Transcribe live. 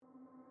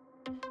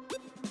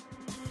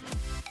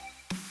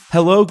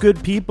Hello,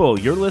 good people.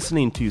 You're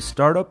listening to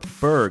Startup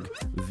Berg,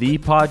 the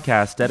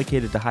podcast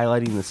dedicated to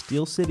highlighting the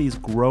Steel City's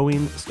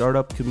growing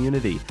startup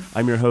community.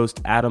 I'm your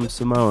host, Adam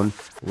Simone.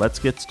 Let's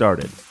get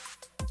started.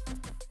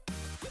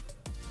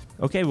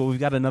 Okay, well, we've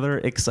got another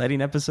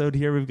exciting episode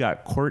here. We've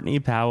got Courtney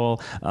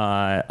Powell,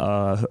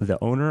 the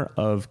owner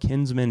of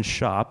Kinsman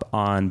Shop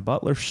on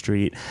Butler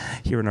Street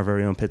here in our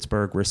very own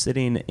Pittsburgh. We're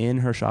sitting in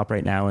her shop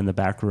right now in the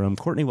back room.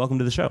 Courtney, welcome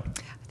to the show.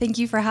 Thank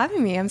you for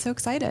having me. I'm so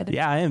excited.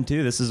 Yeah, I am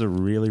too. This is a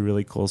really,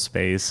 really cool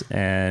space.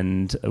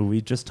 And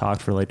we just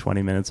talked for like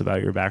 20 minutes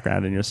about your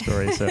background and your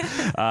story. So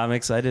I'm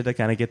excited to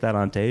kind of get that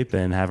on tape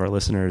and have our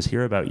listeners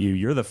hear about you.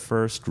 You're the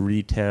first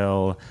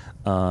retail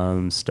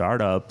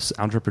startups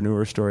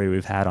entrepreneur story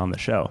we've had on the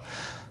show.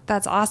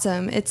 That's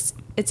awesome. It's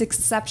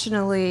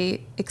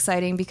exceptionally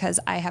exciting because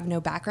I have no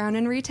background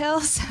in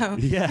retail, so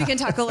we can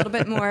talk a little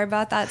bit more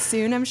about that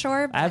soon, I'm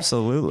sure. But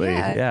absolutely,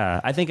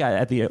 yeah. I think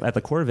at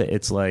the core of it,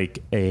 it's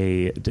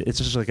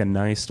just like a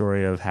nice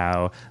story of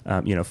how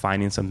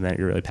finding something that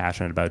you're really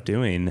passionate about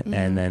doing,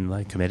 and then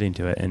like committing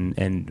to it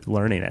and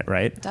learning it,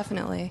 right?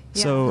 Definitely,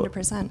 yeah, so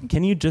 100%.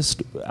 Can you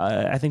just?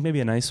 I think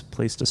maybe a nice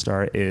place to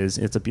start is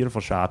it's a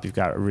beautiful shop. You've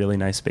got a really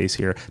nice space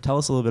here. Tell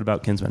us a little bit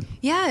about Kinsman.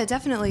 Yeah,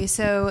 definitely.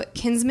 So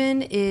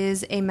Kinsman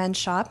is a men's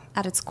shop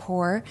at its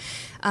core.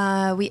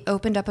 We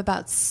opened up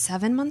about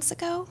 7 months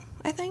ago,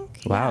 I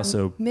think. Wow, yeah,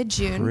 so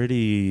mid-June.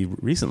 Pretty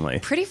recently.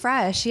 Pretty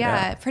fresh,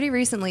 yeah, pretty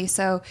recently.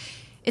 So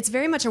it's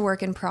very much a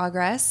work in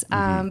progress,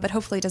 but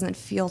hopefully it doesn't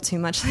feel too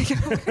much like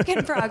a work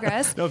in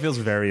progress. No, it feels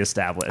very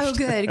established. Oh,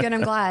 good.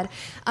 I'm glad.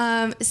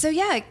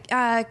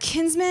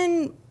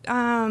 Kinsman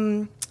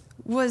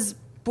was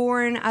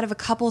born out of a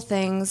couple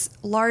things,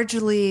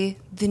 largely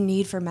the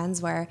need for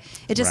menswear.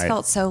 It just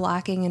felt so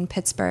lacking in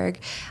Pittsburgh.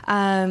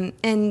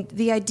 And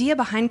the idea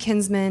behind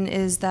Kinsman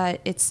is that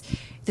it's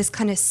this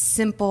kind of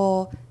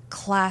simple,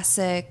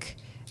 classic,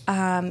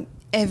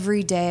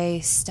 everyday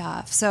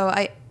stuff. So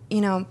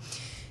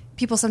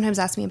people sometimes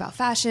ask me about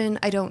fashion.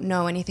 I don't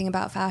know anything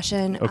about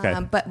fashion. Okay.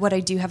 But what I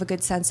do have a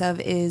good sense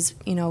of is,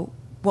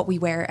 what we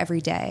wear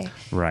every day.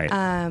 Right.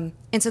 And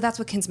so that's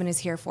what Kinsman is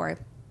here for.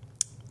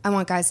 I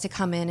want guys to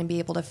come in and be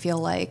able to feel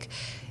like,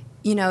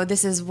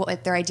 this is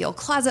what their ideal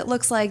closet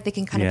looks like. They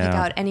can kind of pick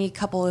out any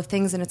couple of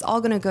things and it's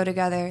all going to go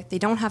together. They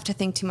don't have to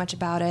think too much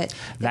about it.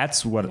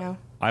 That's what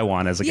I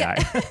want as a guy.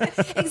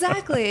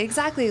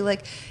 Exactly.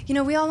 Like,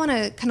 we all want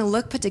to kind of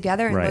look put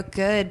together and look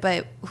good,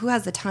 but who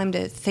has the time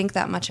to think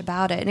that much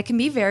about it? And it can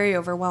be very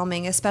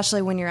overwhelming,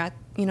 especially when you're at,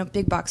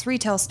 big box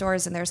retail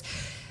stores and there's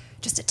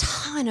just a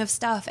ton of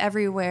stuff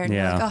everywhere. And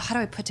you're like, how do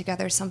I put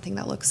together something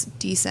that looks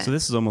decent? So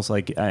this is almost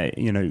like,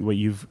 what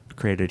you've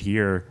created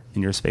here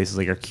in your space is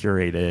like a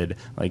curated,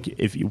 like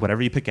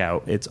whatever you pick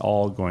out, it's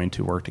all going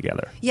to work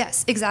together.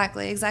 Yes,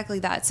 exactly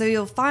that. So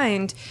you'll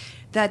find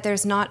that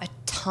there's not a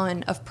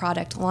ton of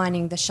product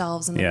lining the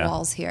shelves and the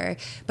walls here,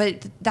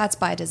 but that's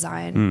by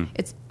design.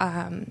 It's,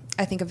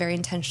 I think, a very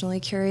intentionally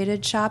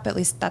curated shop. At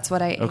least that's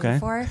what I aim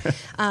for.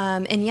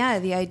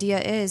 The idea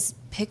is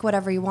pick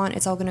whatever you want.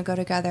 It's all going to go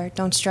together.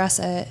 Don't stress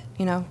it,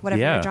 whatever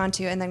you're drawn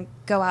to, and then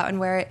go out and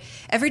wear it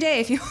every day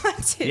if you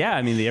want to. Yeah,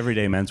 I mean, the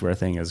everyday menswear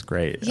thing is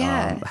great.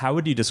 Yeah. How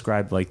would you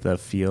describe like the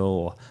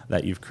feel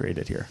that you've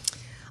created here?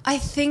 I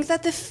think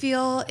that the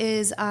feel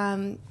is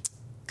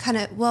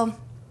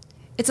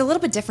it's a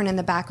little bit different in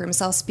the back room,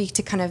 so I'll speak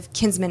to kind of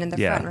Kinsman in the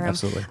front room.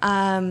 Absolutely.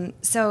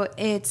 So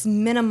it's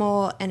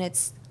minimal and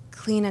it's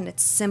clean and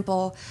it's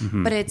simple,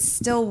 but it's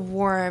still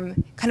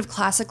warm, kind of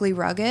classically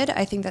rugged.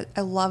 I think that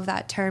I love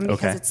that term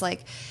because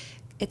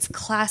it's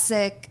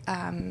classic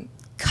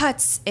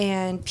cuts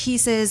and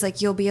pieces.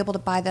 Like you'll be able to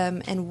buy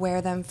them and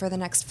wear them for the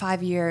next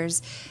 5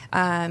 years.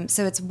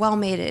 So it's well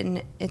made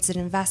and it's an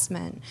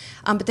investment.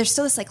 But there's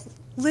still this like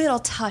little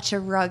touch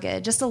of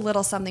rugged, just a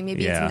little something.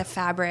 Maybe it's in the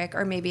fabric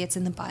or maybe it's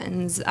in the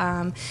buttons.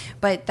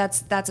 But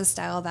that's a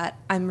style that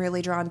I'm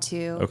really drawn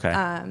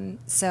to.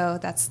 So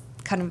that's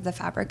kind of the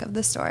fabric of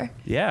the store.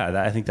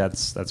 I think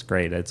that's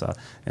great. It's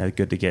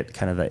good to get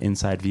kind of the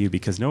inside view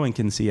because no one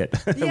can see it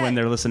when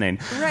they're listening.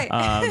 Right.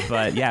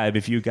 But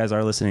if you guys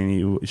are listening,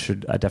 you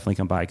should definitely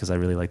come by because I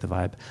really like the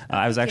vibe.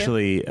 I was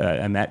actually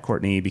I met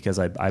Courtney because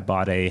I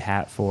bought a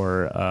hat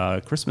for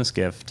a Christmas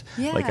gift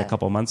like a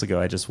couple months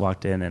ago. I just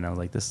walked in and I was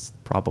like, this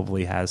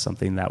probably has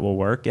something that will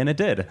work, and it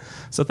did.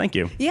 So thank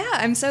you. Yeah,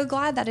 I'm so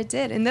glad that it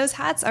did. And those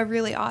hats are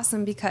really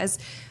awesome because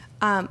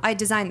I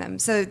designed them,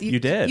 so you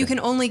did. You can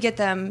only get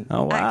them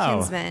at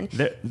Kinsman.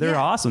 They're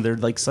awesome. They're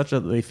like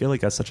they feel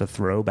like such a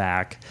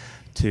throwback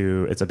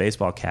to, it's a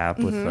baseball cap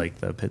with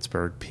like the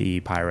Pittsburgh P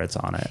Pirates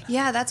on it.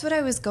 Yeah, that's what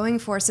I was going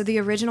for. So the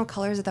original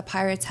colors of the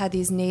Pirates had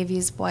these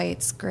navies,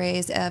 whites,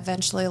 grays,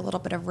 eventually a little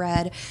bit of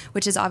red,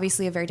 which is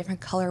obviously a very different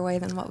colorway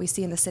than what we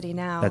see in the city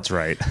now. That's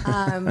right.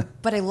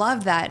 But I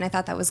loved that, and I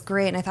thought that was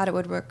great, and I thought it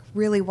would work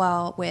really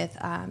well with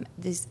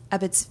these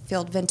Ebbets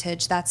Field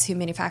Vintage. That's who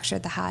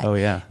manufactured the hat. Oh,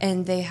 yeah.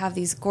 And they have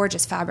these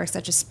gorgeous fabrics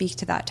that just speak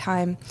to that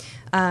time.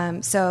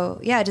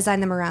 I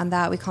designed them around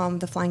that. We call them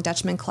the Flying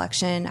Dutchman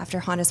collection after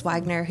Hannes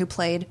Wagner, who played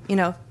played,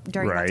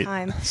 during that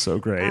time. So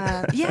great.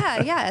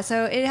 Yeah.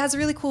 So it has a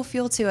really cool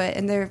feel to it,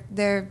 and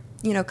they're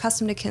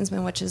custom to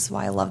Kinsman, which is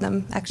why I love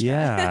them extra.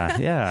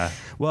 Yeah.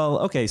 Well,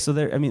 okay. So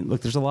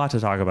there's a lot to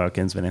talk about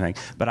Kinsman, I think,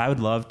 but I would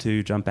love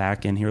to jump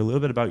back and hear a little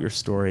bit about your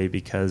story,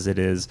 because it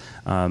is,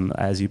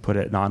 as you put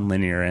it,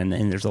 nonlinear, and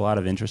there's a lot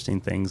of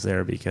interesting things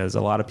there, because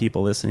a lot of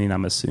people listening,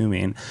 I'm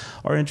assuming,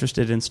 are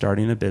interested in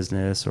starting a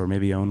business or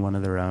maybe own one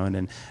of their own.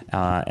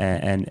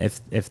 And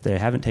if they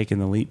haven't taken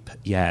the leap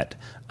yet,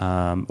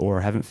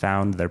 or haven't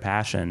found their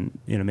passion,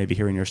 maybe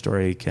hearing your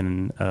story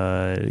can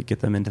get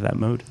them into that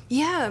mode.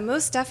 Yeah,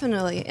 most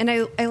definitely. And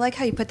I like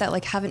how you put that,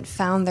 like, haven't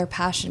found their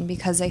passion,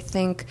 because I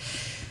think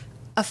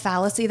a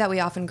fallacy that we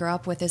often grow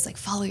up with is like,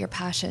 follow your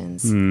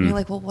passions. And you're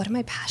like, well, what am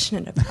I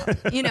passionate about?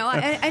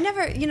 I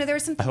never, there were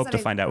some things I hope to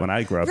find out when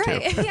I grow up too.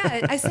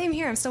 Yeah, same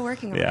here. I'm still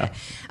working on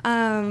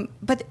it.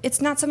 But it's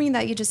not something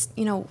that you just,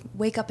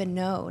 wake up and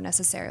know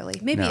necessarily.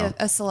 Maybe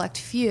a select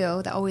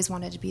few that always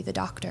wanted to be the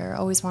doctor,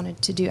 always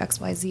wanted to do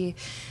X, Y, Z.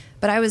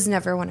 But I was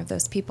never one of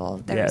those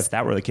people. If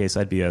that were the case,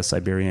 I'd be a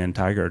Siberian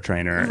tiger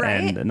trainer,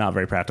 and not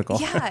very practical.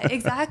 Yeah,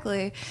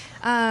 exactly.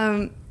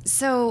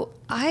 So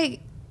I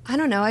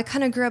don't know. I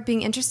kind of grew up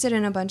being interested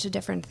in a bunch of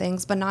different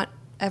things, but not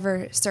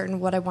ever certain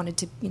what I wanted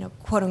to,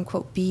 quote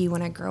unquote, be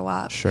when I grow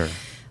up. Sure.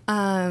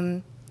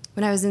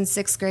 When I was in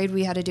 6th grade,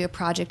 we had to do a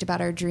project about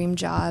our dream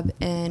job,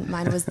 and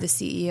mine was the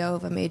CEO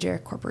of a major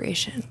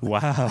corporation. Wow.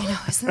 I know,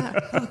 isn't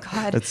that? Oh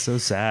God. That's so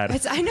sad.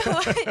 I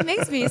know. It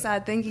makes me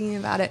sad thinking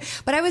about it.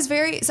 But I was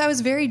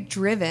very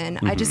driven.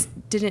 I just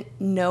didn't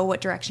know what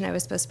direction I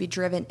was supposed to be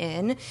driven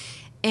in.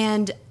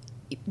 And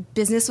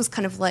business was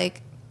kind of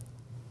like,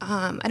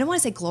 I don't want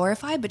to say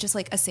glorified, but just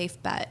like a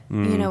safe bet.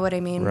 You know what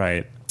I mean?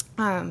 Right.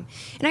 And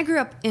I grew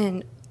up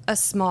in a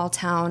small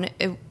town.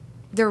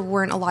 There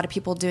weren't a lot of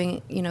people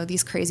doing,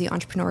 these crazy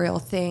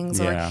entrepreneurial things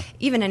or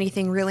even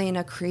anything really in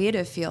a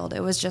creative field.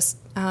 It was just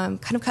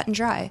kind of cut and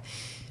dry.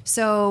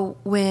 So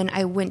when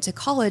I went to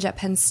college at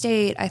Penn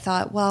State, I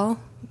thought,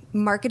 well,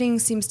 marketing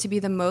seems to be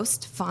the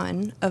most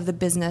fun of the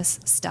business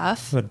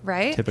stuff,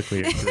 right?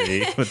 Typically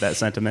agree with that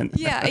sentiment.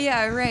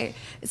 Yeah, right.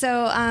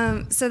 So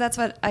that's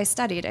what I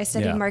studied. I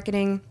studied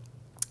marketing.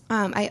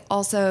 I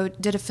also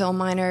did a film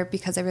minor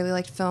because I really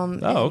liked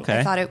film. Oh, okay.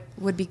 I thought it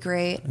would be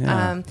great.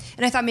 Yeah. And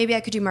I thought maybe I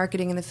could do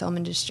marketing in the film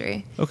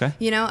industry. Okay.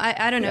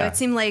 I don't know. Yeah. It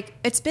seemed like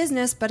it's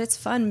business, but it's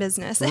fun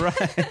business. Right.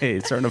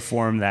 It's starting to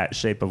form that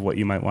shape of what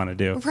you might want to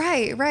do.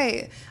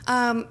 Right.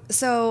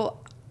 So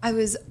I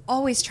was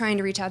always trying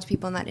to reach out to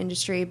people in that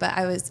industry, but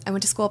I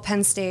went to school at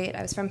Penn State.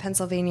 I was from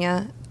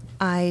Pennsylvania.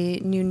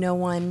 I knew no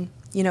one,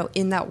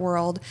 in that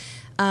world.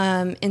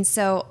 And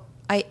so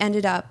I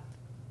ended up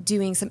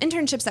doing some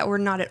internships that were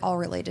not at all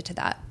related to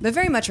that, but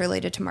very much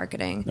related to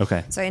marketing.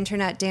 Okay. So I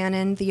interned at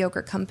Dannon, the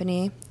yogurt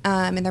company,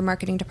 in their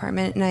marketing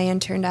department, and I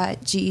interned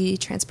at GE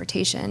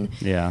Transportation,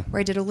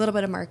 where I did a little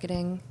bit of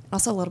marketing,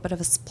 also a little bit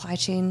of a supply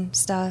chain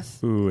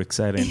stuff. Ooh,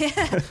 exciting.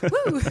 Yeah.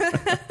 Woo.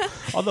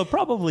 Although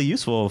probably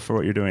useful for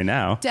what you're doing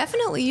now.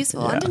 Definitely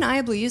useful,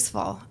 undeniably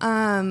useful.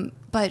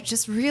 But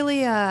just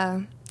really,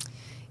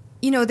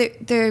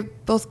 they're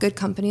both good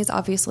companies,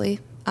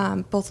 obviously.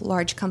 Both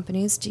large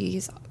companies.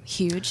 GE's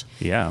huge.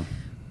 Yeah.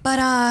 But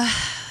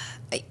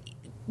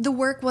the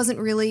work wasn't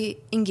really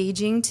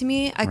engaging to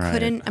me. I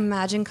couldn't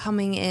imagine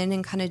coming in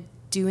and kind of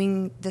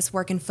doing this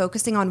work and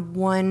focusing on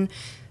one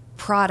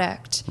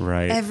product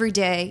every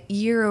day,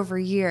 year over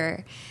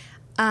year.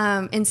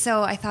 And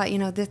so I thought,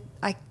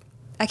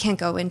 I can't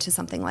go into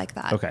something like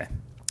that. Okay.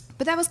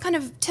 But that was kind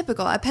of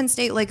typical. At Penn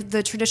State, like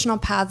the traditional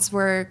paths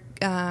were,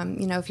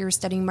 if you were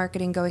studying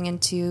marketing, going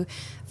into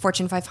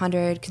Fortune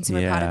 500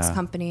 consumer products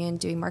company and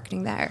doing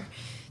marketing there.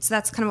 So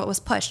that's kind of what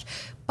was pushed.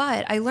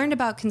 But I learned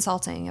about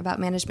consulting, about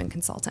management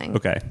consulting.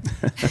 Okay.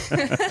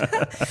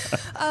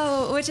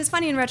 Which is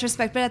funny in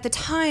retrospect. But at the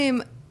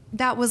time,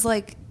 that was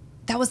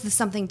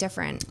something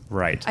different.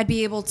 Right. I'd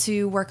be able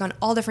to work on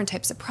all different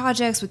types of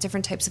projects with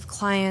different types of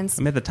clients.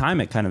 I mean, at the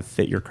time, it kind of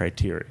fit your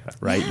criteria,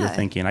 right? Yeah. You're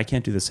thinking, I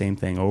can't do the same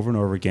thing over and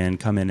over again,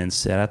 come in and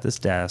sit at this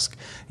desk,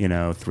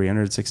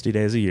 360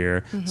 days a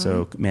year. Mm-hmm.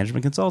 So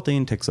management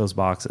consulting ticks those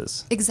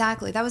boxes.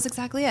 Exactly. That was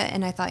exactly it.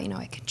 And I thought,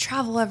 I could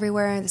travel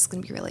everywhere. This is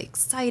going to be really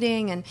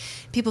exciting. And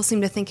people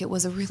seem to think it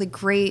was a really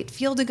great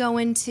field to go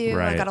into.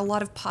 Right. I got a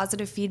lot of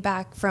positive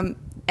feedback from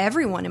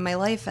everyone in my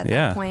life at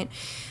that point.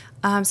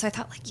 So I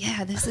thought,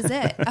 this is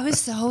it. I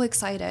was so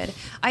excited.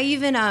 I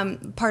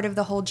even, part of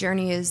the whole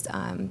journey is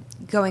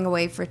going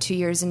away for 2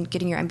 years and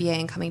getting your MBA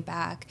and coming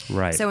back.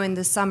 Right. So in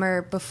the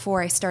summer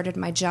before I started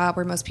my job,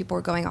 where most people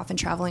were going off and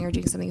traveling or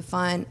doing something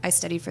fun, I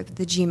studied for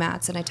the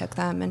GMATs and I took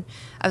them, and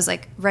I was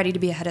ready to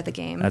be ahead of the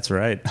game. That's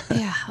right.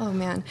 Yeah. Oh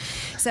man.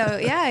 So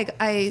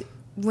I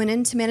went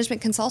into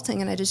management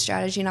consulting and I did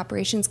strategy and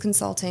operations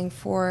consulting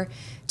for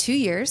 2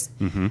 years.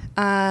 Mm-hmm.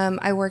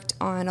 I worked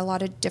on a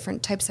lot of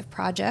different types of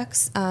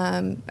projects.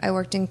 I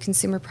worked in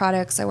consumer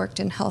products. I worked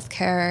in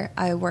healthcare.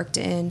 I worked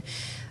in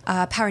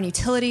power and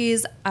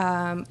utilities,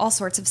 all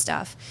sorts of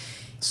stuff.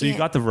 So you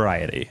got the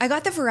variety. I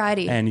got the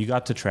variety. And you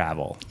got to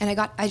travel. And I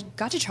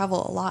got to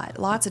travel a lot,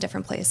 lots of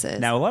different places.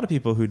 Now, a lot of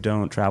people who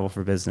don't travel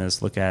for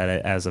business look at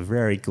it as a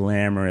very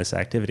glamorous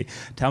activity.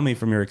 Tell me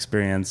from your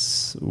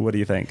experience, what do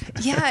you think?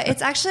 Yeah,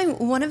 it's actually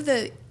one of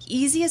the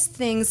easiest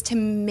things to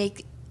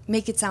make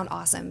it sound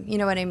awesome. You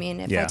know what I mean?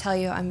 If I tell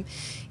you I'm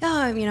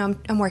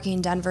working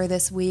in Denver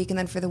this week, and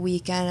then for the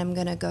weekend I'm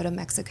going to go to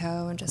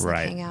Mexico and just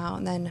hang out,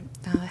 and then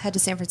head to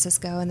San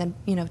Francisco, and then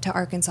to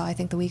Arkansas. I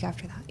think the week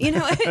after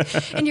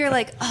that. And you're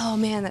like, oh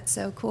man, that's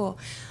so cool.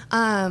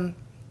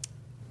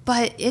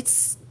 But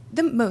it's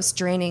the most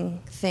draining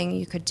thing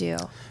you could do.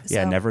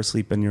 Yeah, never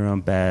sleep in your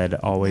own bed.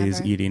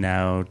 Always eating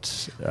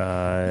out.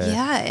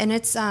 And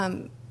it's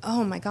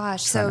oh my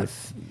gosh. So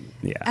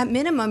at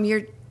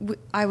minimum,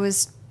 I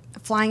was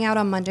flying out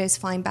on Mondays,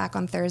 flying back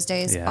on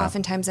Thursdays. Yeah.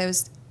 Oftentimes I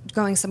was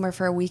going somewhere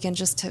for a weekend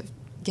just to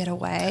get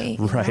away.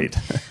 Right.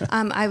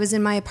 I was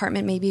in my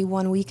apartment maybe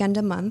one weekend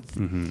a month.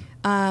 Mm-hmm.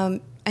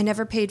 I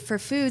never paid for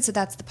food, so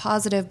that's the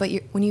positive. But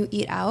when you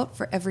eat out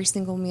for every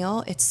single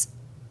meal, it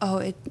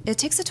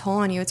takes a toll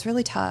on you. It's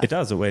really tough. It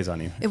does. It weighs on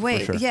you. It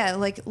weighs. Sure. Yeah,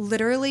 like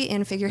literally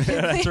and figuratively.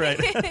 That's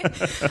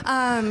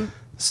right.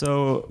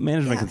 So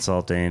management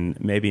consulting,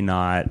 maybe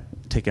not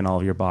ticking all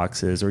of your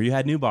boxes, or you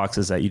had new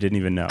boxes that you didn't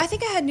even know. I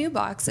think I had new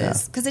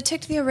boxes because it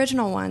ticked the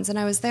original ones, and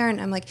I was there,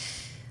 and I'm like,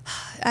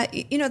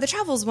 the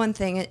travel is one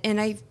thing, and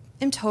I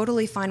am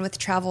totally fine with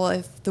travel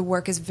if the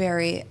work is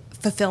very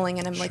fulfilling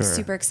and I'm like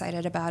super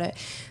excited about it.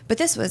 But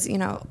this was,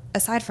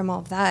 aside from all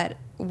of that,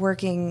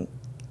 working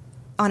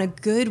on a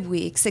good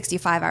week,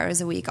 65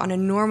 hours a week, on a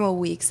normal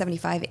week,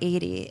 75,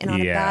 80, and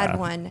on a bad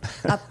one,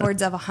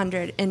 upwards of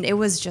 100. And it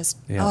was just,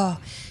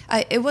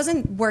 it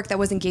wasn't work that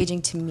was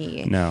engaging to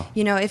me. No.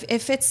 If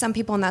it fits some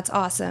people, and that's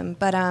awesome.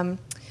 But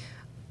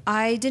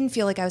I didn't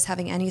feel like I was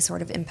having any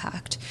sort of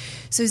impact.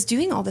 So I was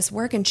doing all this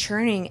work and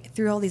churning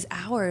through all these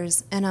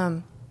hours.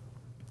 And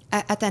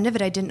at the end of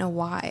it, I didn't know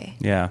why.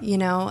 Yeah.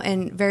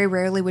 And very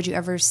rarely would you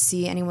ever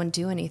see anyone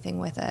do anything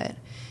with it.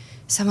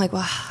 So I'm like,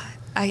 well,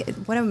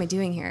 what am I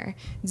doing here?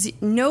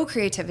 No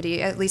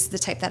creativity, at least the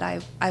type that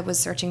I was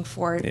searching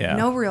for. Yeah.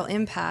 No real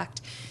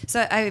impact. So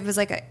I was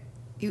like,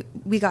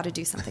 we got to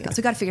do something else.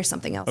 We got to figure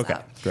something else out.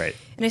 Okay, great.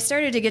 And I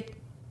started to get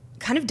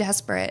kind of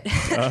desperate.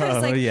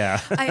 Oh,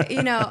 yeah.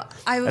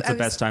 That's the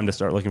best time to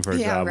start looking for a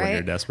job, right? When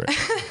you're desperate.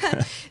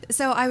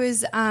 So I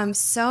was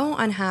so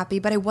unhappy,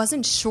 but I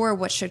wasn't sure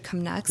what should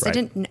come next.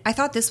 Right. I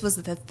thought this was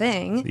the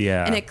thing,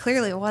 and it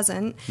clearly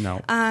wasn't.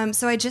 No.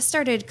 So I just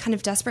started kind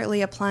of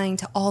desperately applying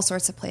to all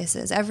sorts of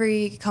places,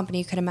 every company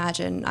you could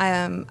imagine.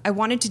 I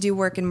wanted to do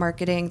work in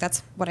marketing.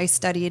 That's what I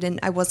studied, and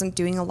I wasn't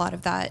doing a lot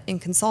of that in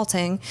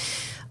consulting.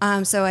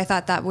 So I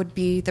thought that would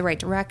be the right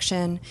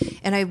direction,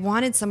 and I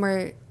wanted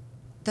somewhere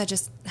that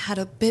just had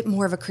a bit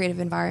more of a creative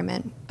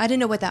environment. I didn't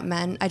know what that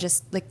meant. I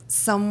just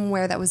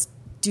somewhere that was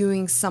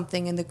doing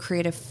something in the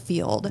creative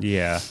field.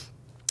 Yeah.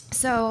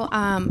 So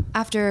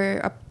after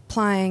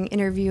applying,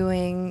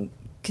 interviewing,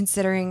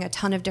 considering a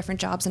ton of different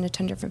jobs in a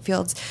ton of different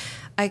fields,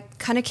 I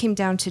kind of came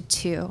down to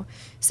two.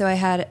 So I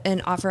had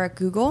an offer at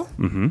Google,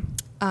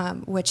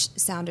 which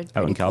sounded pretty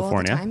out in cool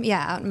California. At the time.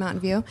 Yeah, out in Mountain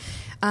View.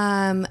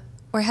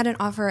 Or I had an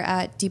offer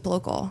at Deep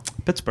Local.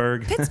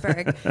 Pittsburgh.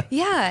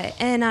 Yeah.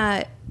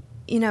 And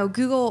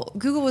Google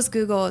was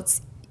Google.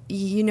 It's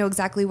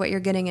exactly what you're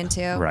getting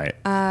into, right?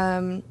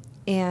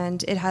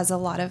 And it has a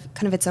lot of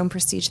kind of its own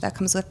prestige that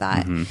comes with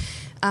that.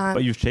 Mm-hmm.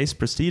 But you've chased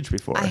prestige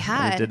before. I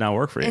had, and it did not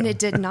work for you, and it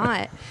did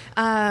not.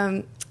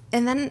 And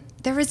then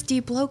there was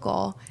Deep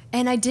Local,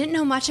 and I didn't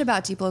know much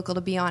about Deep Local,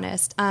 to be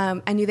honest.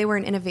 I knew they were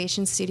an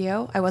innovation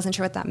studio. I wasn't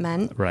sure what that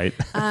meant. Right.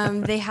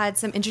 They had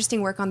some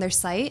interesting work on their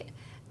site.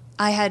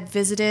 I had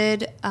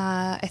visited,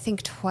 I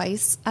think,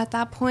 twice at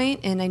that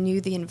point, and I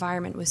knew the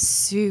environment was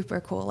super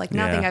cool, like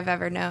nothing I've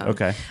ever known.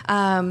 Okay.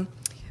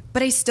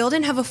 But I still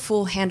didn't have a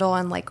full handle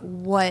on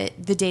what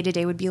the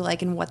day-to-day would be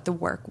like and what the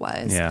work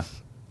was. Yeah.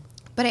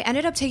 But I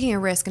ended up taking a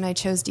risk, and I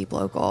chose Deep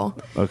Local.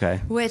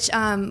 Okay. Which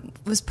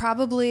was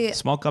probably...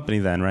 Small company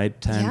then,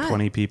 right? 10,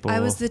 20 people?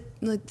 I was the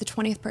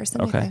 20th person,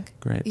 okay, I think.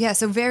 Great. Yeah,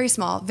 so very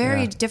small,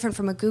 very different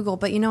from a Google.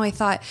 But, I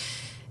thought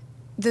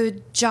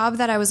the job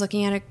that I was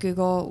looking at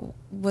Google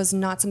was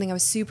not something I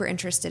was super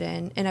interested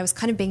in. And I was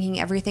kind of banking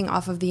everything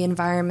off of the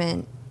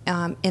environment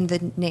in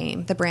the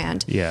name, the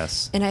brand.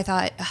 Yes. And I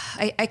thought,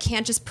 I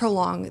can't just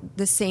prolong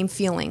the same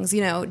feelings,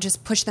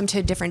 just push them to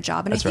a different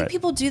job. And That's I think right.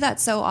 people do that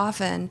so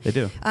often. They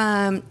do.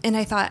 And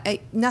I thought,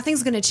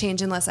 nothing's going to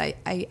change unless I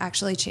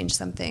actually change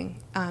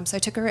something. So I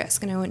took a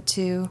risk, and I went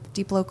to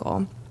Deep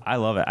Local. I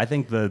love it. I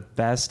think the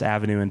best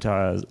avenue into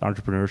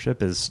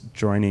entrepreneurship is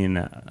joining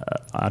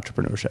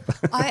entrepreneurship.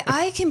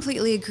 I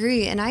completely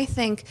agree. And I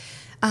think...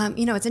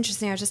 it's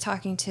interesting. I was just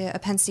talking to a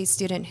Penn State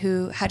student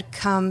who had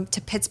come to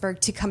Pittsburgh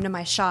to come to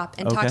my shop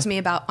and talk to me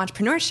about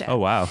entrepreneurship. Oh,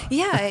 wow.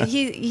 Yeah,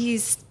 he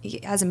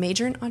has a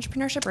major in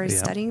entrepreneurship, or he's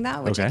studying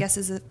that, which I guess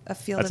is a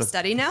field of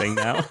study now. Thing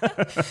now.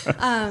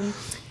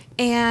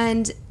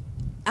 And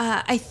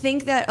I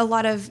think that a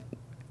lot of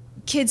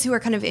kids who are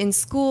kind of in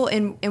school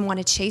and want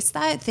to chase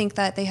that think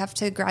that they have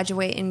to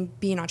graduate and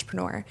be an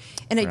entrepreneur.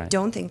 And I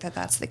don't think that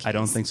that's the case. I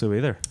don't think so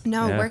either.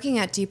 No, working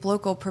at Deep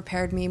Local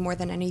prepared me more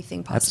than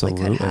anything possibly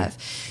could have.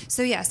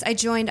 So yes, I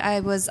joined.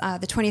 I was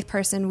the 20th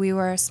person. We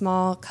were a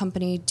small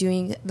company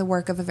doing the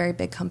work of a very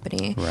big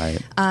company. Right.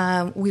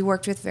 We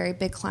worked with very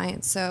big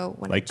clients. So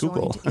when like I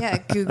joined,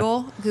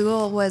 Google.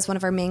 Google was one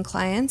of our main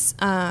clients.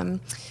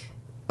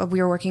 We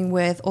were working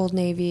with Old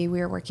Navy. We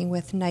were working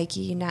with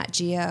Nike, Nat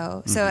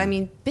Geo. So, I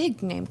mean,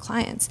 big name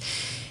clients.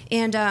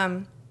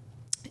 And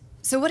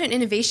so what an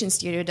innovation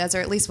studio does, or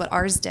at least what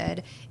ours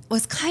did,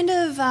 was kind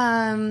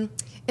of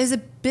is a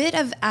bit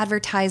of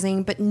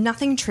advertising, but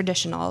nothing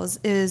traditional.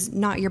 Is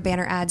not your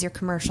banner ads, your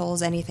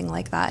commercials, anything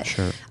like that.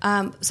 Sure.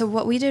 So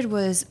what we did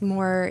was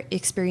more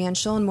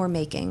experiential and more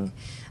making.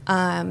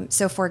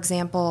 So, for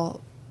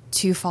example,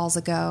 2 falls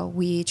ago,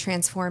 we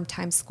transformed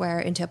Times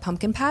Square into a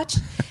pumpkin patch,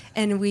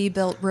 and we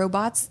built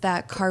robots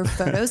that carve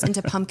photos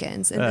into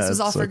pumpkins. And this was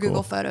all for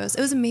Google Photos.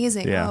 It was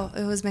amazing. Yeah.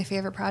 Oh, it was my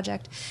favorite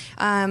project.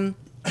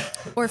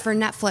 Or for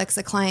Netflix,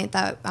 a client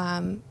that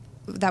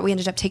that we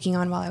ended up taking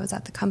on while I was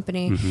at the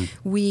company,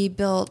 we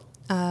built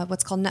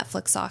what's called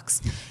Netflix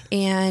socks.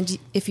 And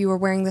if you were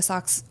wearing the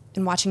socks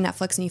and watching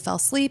Netflix and you fell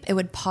asleep, it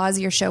would pause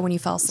your show when you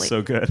fell asleep.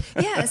 So good.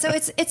 Yeah. So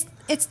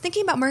it's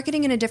thinking about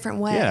marketing in a different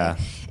way. Yeah.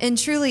 And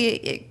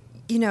truly,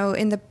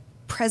 in the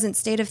present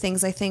state of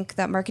things, I think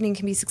that marketing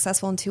can be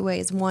successful in 2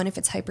 ways. One, if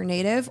it's hyper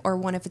native, or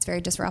one, if it's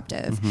very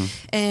disruptive.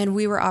 And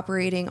we were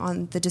operating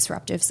on the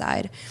disruptive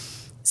side.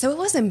 So it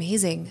was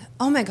amazing.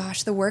 Oh my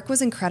gosh, the work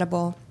was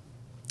incredible.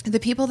 The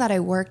people that I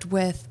worked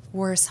with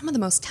were some of the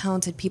most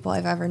talented people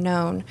I've ever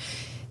known.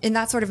 In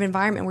that sort of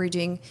environment where you're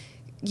doing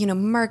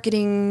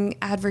marketing,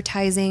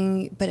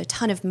 advertising, but a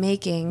ton of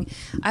making,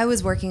 I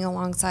was working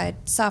alongside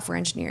software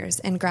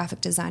engineers and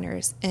graphic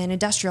designers and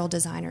industrial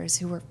designers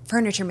who were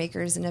furniture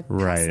makers in a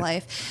past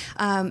life,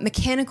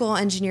 mechanical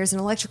engineers and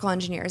electrical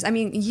engineers. I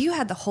mean, you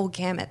had the whole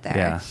gamut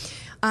there.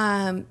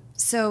 Yeah.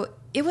 So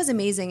it was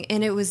amazing,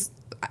 and it was...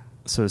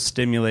 So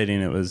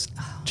stimulating, it was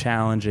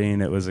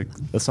challenging, it was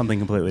something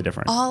completely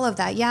different. All of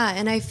that, yeah.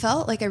 And I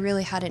felt like I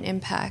really had an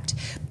impact,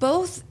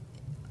 both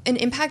an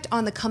impact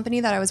on the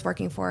company that I was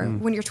working for.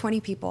 When you're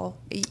 20 people,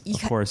 you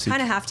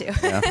kind of have to.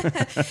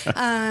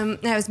 Yeah.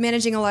 I was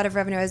managing a lot of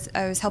revenue.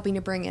 I was helping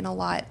to bring in a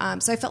lot.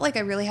 So I felt like I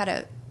really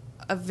had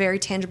a very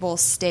tangible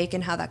stake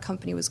in how that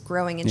company was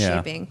growing and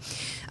shaping.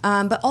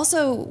 But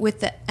also with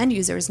the end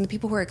users and the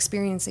people who are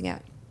experiencing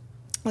it.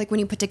 Like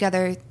when you put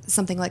together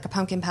something like a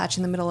pumpkin patch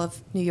in the middle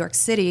of New York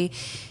City,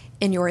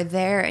 and you're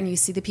there and you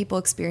see the people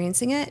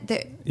experiencing it,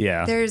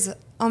 there's,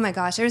 oh my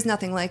gosh, there's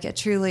nothing like it.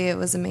 Truly, it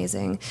was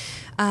amazing.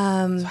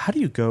 So how do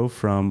you go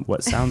from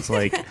what sounds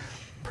like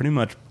pretty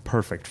much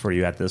perfect for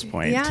you at this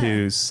point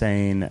to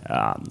saying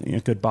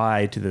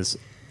goodbye to this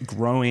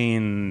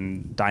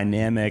growing,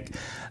 dynamic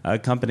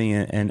company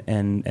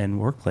and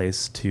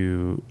workplace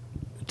to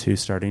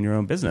starting your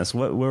own business?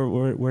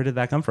 Where did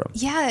that come from?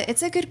 Yeah,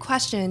 it's a good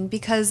question,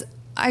 because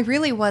I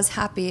really was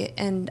happy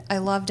and I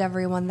loved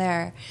everyone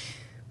there.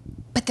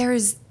 But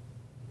there's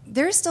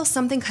still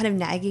something kind of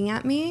nagging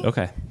at me.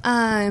 Okay.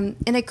 And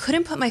I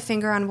couldn't put my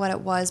finger on what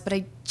it was, but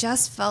I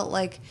just felt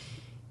like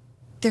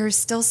there's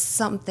still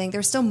something,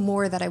 there's still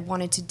more that I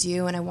wanted to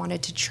do and I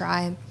wanted to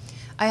try.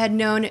 I had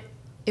known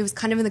it was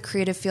kind of in the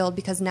creative field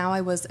because now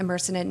I was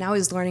immersed in it. Now I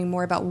was learning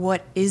more about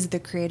what is the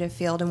creative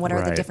field and what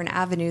are the different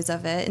avenues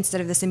of it, instead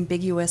of this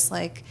ambiguous,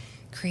 like,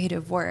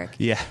 creative work.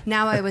 Yeah.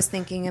 Now I was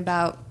thinking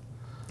about,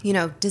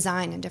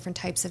 design and different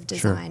types of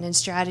design and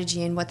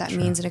strategy and what that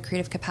means in a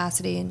creative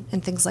capacity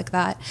and things like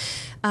that.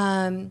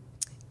 And,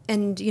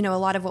 a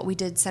lot of what we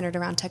did centered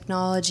around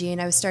technology,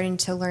 and I was starting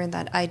to learn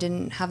that I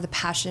didn't have the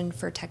passion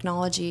for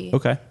technology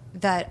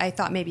that I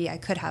thought maybe I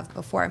could have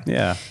before.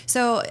 Yeah.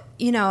 So,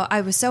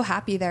 I was so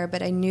happy there,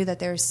 but I knew that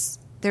there's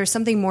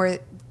something more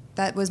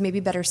that was maybe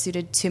better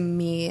suited to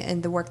me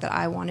and the work that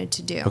I wanted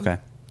to do. Okay.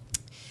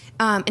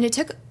 And it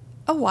took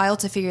a while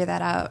to figure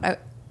that out.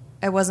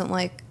 I wasn't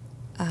like,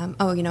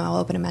 I'll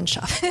open a men's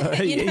shop.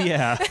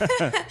 Yeah.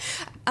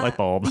 Light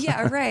bulb.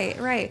 Yeah,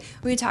 right.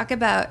 We talk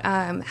about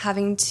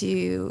having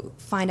to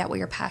find out what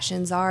your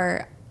passions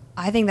are.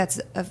 I think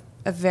that's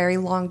a very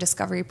long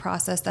discovery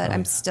process that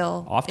I'm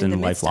still often in the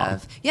midst lifelong.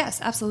 of.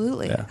 Yes,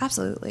 absolutely. Yeah.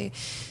 Absolutely.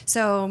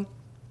 So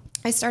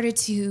I started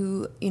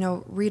to,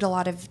 read a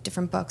lot of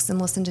different books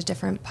and listen to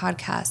different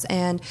podcasts.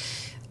 And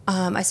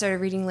I started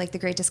reading like The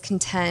Great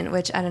Discontent,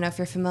 which I don't know if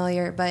you're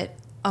familiar, but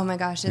oh my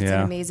gosh, it's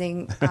an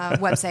amazing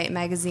website,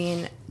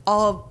 magazine.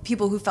 All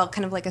people who felt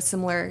kind of like a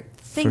similar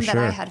thing that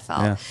I had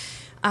felt.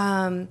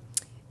 Yeah.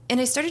 And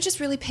I started just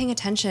really paying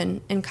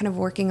attention and kind of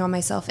working on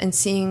myself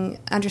and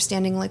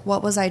understanding like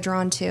what was I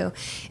drawn to.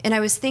 And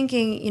I was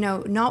thinking,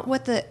 not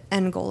what the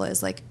end goal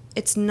is. Like,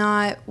 it's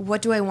not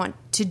what do I want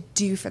to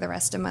do for the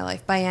rest of my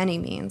life by any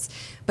means,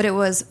 but it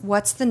was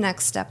what's the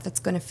next step that's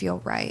going to feel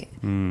right,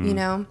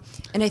 And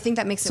I think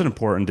that makes it's an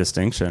important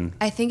distinction.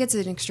 I think it's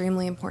an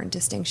extremely important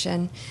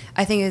distinction.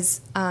 I think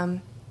is, I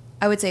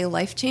would say, a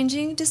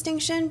life-changing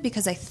distinction,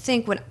 because I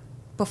think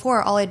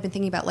before, all I'd been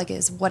thinking about like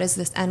is what is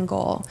this end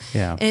goal?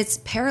 Yeah. And it's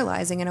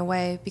paralyzing in a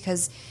way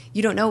because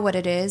you don't know what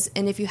it is.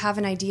 And if you have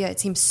an idea, it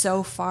seems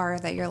so far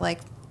that you're like,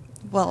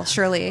 well,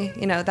 surely,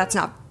 that's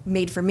not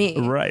made for me.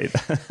 Right.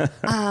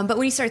 But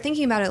when you start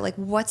thinking about it, like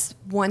what's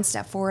one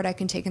step forward I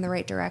can take in the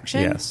right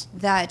direction? Yes.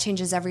 That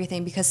changes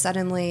everything because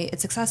suddenly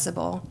it's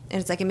accessible and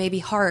it's like, it may be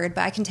hard,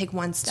 but I can take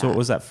one step. So what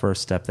was that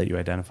first step that you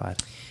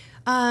identified?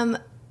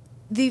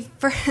 The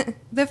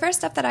first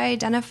step that I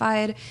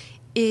identified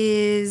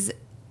is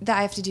that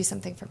I have to do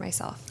something for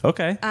myself.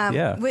 Okay.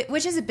 Yeah.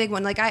 Which is a big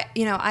one. Like I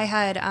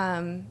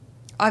had,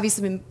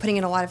 obviously been putting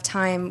in a lot of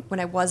time when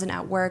I wasn't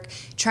at work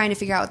trying to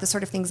figure out the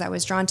sort of things I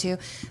was drawn to,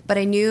 but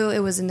I knew it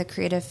was in the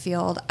creative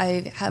field.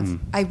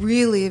 I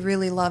really,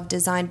 really love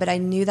design, but I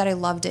knew that I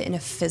loved it in a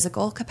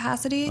physical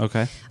capacity.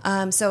 Okay.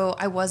 So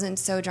I wasn't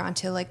so drawn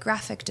to like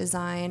graphic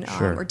design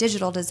Sure. or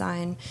digital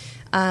design.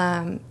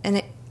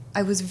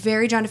 I was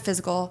very drawn to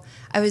physical.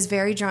 I was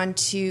very drawn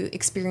to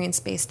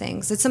experience-based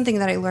things. It's something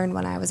that I learned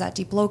when I was at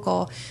Deep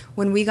Local,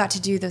 when we got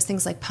to do those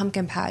things like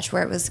Pumpkin Patch,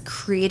 where it was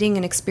creating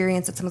an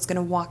experience that someone's going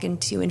to walk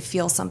into and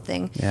feel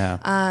something. Yeah.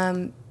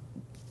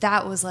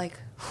 That was like,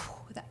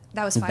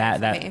 that was fire for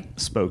me. That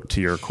spoke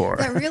to your core.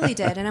 That really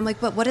did. And I'm like,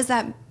 but what does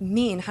that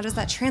mean? How does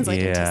that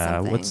translate into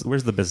something?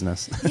 Where's the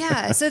business?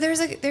 Yeah. So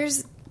there's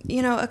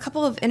a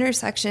couple of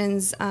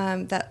intersections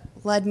that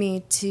led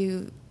me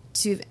to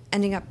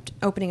ending up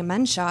opening a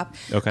men's shop.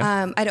 Okay.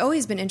 I'd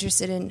always been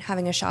interested in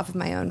having a shop of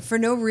my own for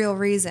no real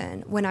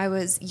reason. When I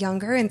was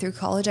younger and through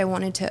college, I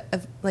wanted to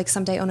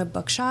someday own a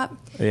bookshop.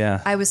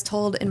 Yeah. I was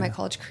told in my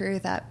college career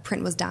that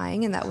print was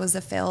dying and that was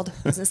a failed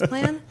business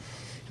plan. I'm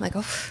like,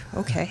 oh,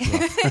 okay.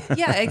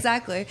 Yeah,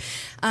 exactly.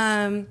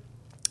 When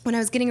I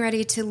was getting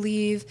ready to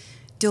leave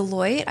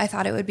Deloitte, I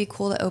thought it would be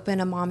cool to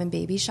open a mom and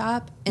baby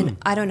shop. And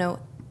I don't know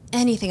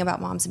anything about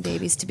moms and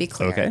babies, to be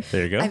clear. Okay,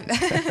 there you go.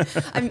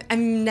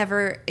 I'm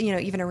never,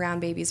 even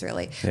around babies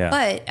really. Yeah.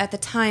 But at the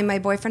time, my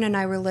boyfriend and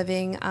I were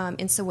living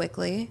in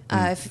Sewickley.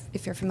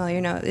 If you're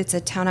familiar, it's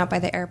a town out by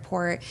the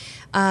airport.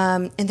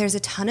 And there's a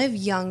ton of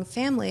young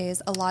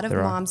families, a lot of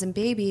moms and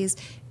babies,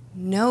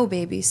 no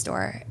baby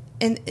store.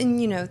 And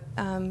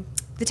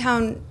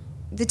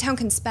the town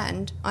can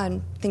spend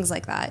on things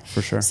like that.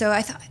 For sure. So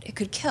I thought it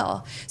could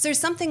kill. So there's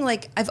something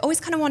like, I've always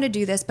kind of wanted to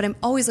do this, but I'm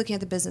always looking at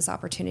the business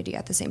opportunity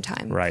at the same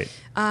time. Right.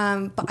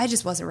 But I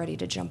just wasn't ready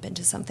to jump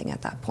into something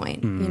at that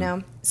point,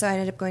 So I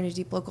ended up going to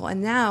Deep Local.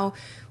 And now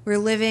we're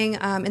living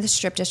in the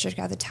Strip District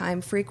at the time,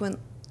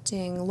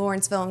 frequenting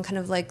Lawrenceville and kind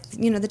of like,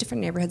 the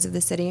different neighborhoods of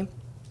the city.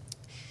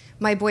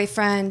 My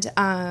boyfriend,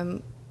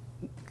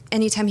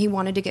 anytime he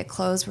wanted to get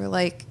clothes, we're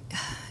like,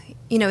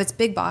 it's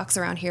big box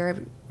around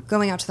here.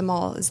 Going out to the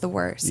mall is the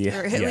worst. Yeah,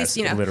 or at least,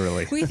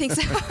 literally. We think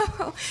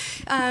so.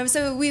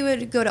 So we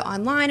would go to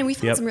online and we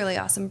found some really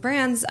awesome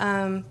brands.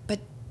 But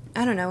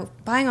I don't know,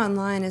 buying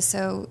online is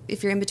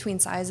if you're in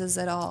between sizes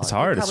at all, it's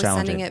hard. You're It's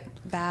probably challenging. sending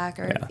it back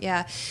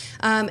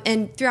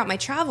and throughout my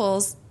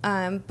travels,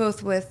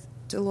 both with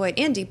Deloitte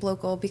and Deep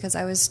Local, because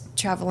I was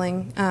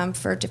traveling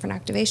for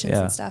different activations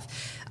and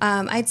stuff,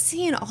 I'd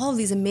seen all of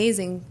these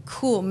amazing,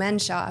 cool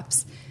men's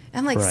shops.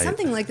 I'm like,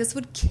 something like this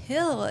would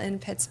kill in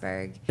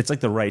Pittsburgh. It's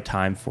like the right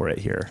time for it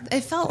here.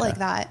 It felt like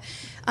that.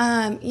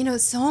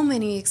 So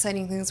many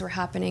exciting things were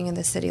happening in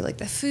the city. Like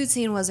the food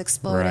scene was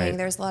exploding. Right.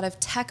 There's a lot of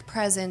tech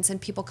presence and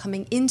people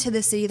coming into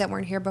the city that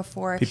weren't here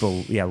before.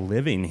 People,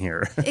 living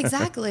here.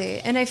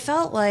 Exactly. And I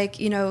felt like,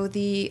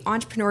 the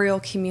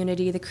entrepreneurial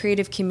community, the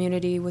creative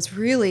community was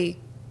really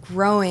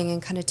growing and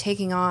kind of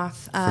taking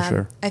off. For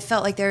sure. I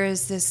felt like there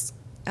was this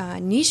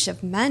niche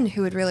of men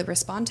who would really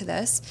respond to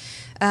this.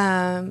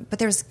 But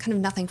there was kind of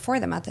nothing for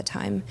them at the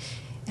time.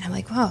 And I'm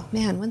like, oh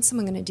man, when's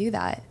someone going to do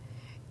that?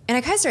 And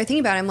I kind of started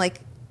thinking about it. I'm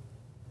like,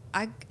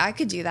 I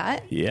could do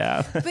that.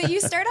 Yeah. But you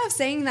start off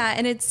saying that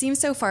and it seems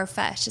so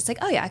far-fetched. It's like,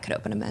 oh yeah, I could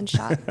open a men's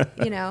shop,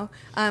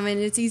 and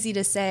it's easy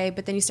to say,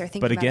 but then you start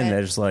thinking about it. But again,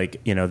 there's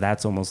like,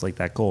 that's almost like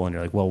that goal. And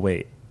you're like, well,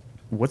 wait,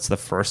 what's the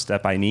first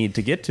step I need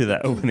to get to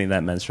that opening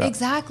that men's shop?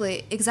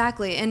 Exactly.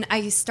 And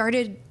I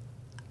started...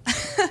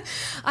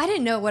 I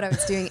didn't know what I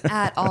was doing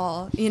at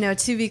all,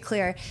 to be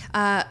clear.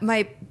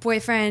 My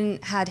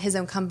boyfriend had his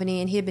own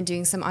company and he had been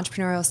doing some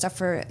entrepreneurial stuff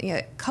for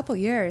a couple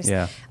years.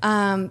 Yeah.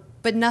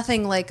 But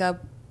nothing like a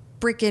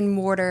brick and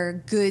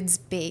mortar goods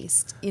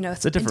based,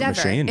 it's a different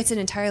endeavor. machine. It's an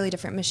entirely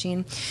different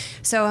machine.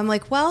 So I'm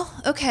like, well,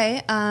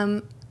 okay.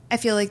 I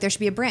feel like there should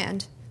be a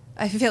brand.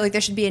 I feel like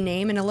there should be a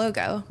name and a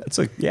logo. It's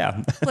like,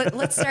 yeah.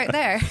 Let's start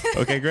there.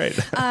 Okay, great.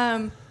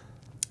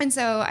 And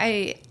so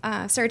I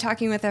started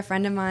talking with a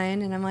friend of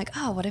mine, and I'm like,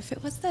 oh, what if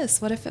it was this?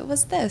 What if it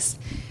was this?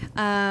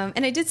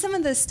 And I did some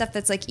of this stuff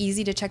that's like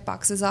easy to check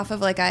boxes off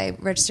of. Like I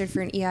registered for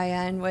an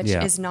EIN, which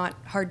is not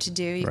hard to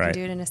do. You can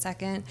do it in a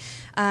second.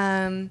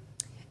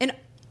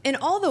 And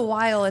all the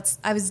while,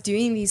 I was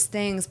doing these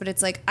things, but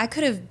it's like I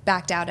could have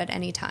backed out at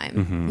any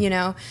time.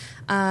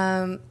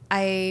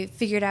 I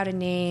figured out a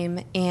name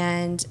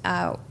and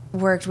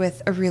worked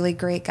with a really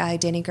great guy,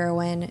 Danny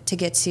Gerwin, to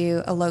get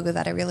to a logo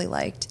that I really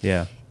liked.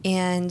 Yeah.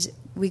 And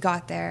we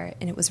got there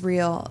and it was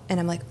real.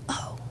 And I'm like,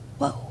 oh,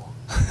 whoa,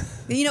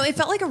 It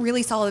felt like a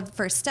really solid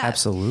first step.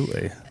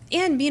 Absolutely.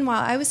 And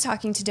meanwhile, I was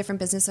talking to different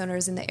business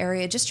owners in the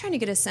area, just trying to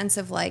get a sense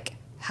of like,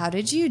 how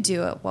did you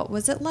do it? What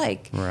was it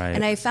like? Right.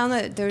 And I found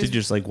that there's... Did you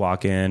just like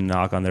walk in,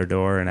 knock on their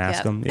door and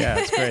ask them? Yeah,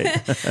 it's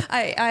great.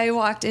 I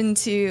walked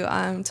into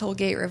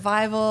Tollgate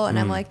Revival and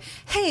I'm like,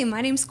 hey,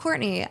 my name's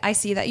Courtney. I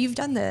see that you've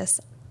done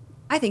this.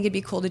 I think it'd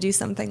be cool to do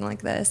something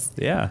like this.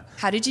 Yeah.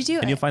 How did you do it?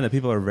 And you'll find that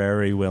people are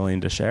very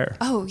willing to share.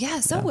 Oh,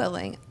 yeah, so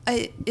willing.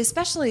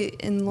 Especially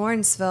in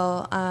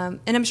Lawrenceville, and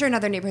I'm sure in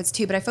other neighborhoods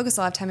too, but I focus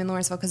a lot of time in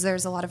Lawrenceville because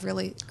there's a lot of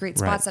really great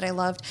spots that I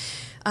loved.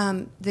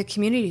 The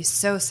community is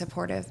so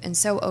supportive and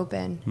so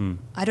open.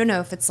 I don't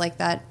know if it's like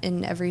that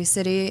in every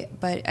city,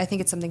 but I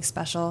think it's something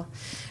special.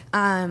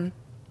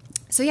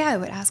 So yeah, I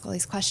would ask all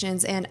these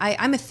questions, and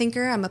I'm a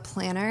thinker, I'm a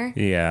planner,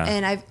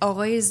 and I've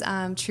always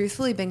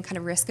truthfully been kind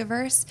of risk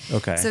averse.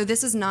 Okay. So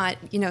this is not,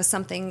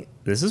 something.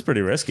 This is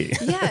pretty risky.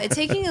 Yeah,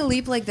 taking a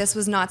leap like this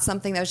was not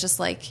something that was just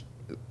like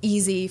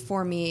easy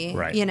for me.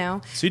 Right.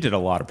 So you did a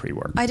lot of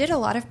pre-work. I did a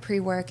lot of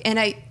pre-work,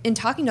 and in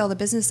talking to all the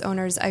business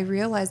owners, I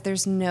realized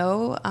there's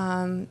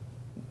nothing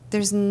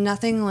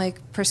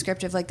like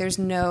prescriptive, like there's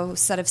no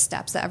set of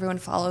steps that everyone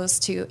follows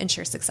to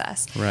ensure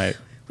success. Right.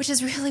 Which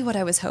is really what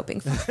I was hoping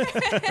for.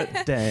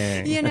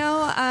 Dang.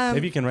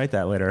 Maybe you can write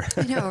that later.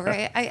 I know,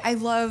 right? I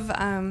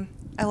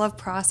love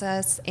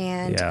process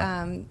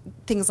and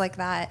things like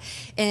that.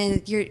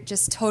 And you're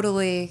just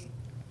totally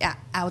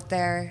out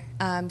there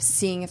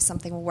seeing if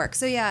something will work.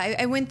 So yeah,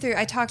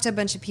 I talked to a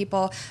bunch of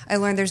people. I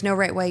learned there's no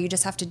right way. You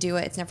just have to do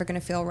it. It's never going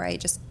to feel right.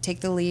 Just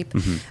take the leap.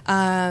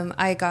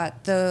 I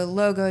got the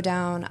logo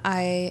down.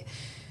 I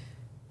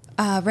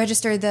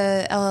registered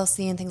the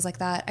LLC and things like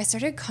that. I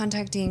started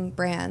contacting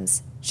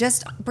brands,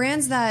 just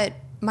brands that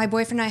my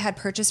boyfriend and I had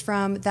purchased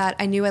from that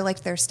I knew I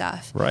liked their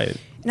stuff. Right.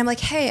 And I'm like,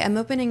 hey, I'm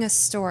opening a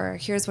store.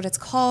 Here's what it's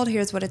called.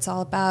 Here's what it's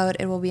all about.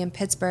 It will be in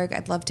Pittsburgh.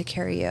 I'd love to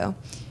carry you.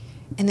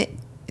 And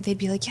they'd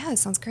be like, yeah, it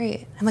sounds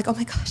great. I'm like, oh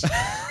my gosh,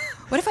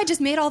 what if I just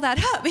made all that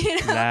up?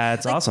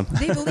 That's awesome.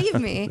 They believe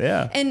me.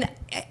 Yeah. And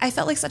I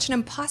felt like such an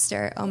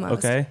imposter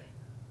almost. Okay.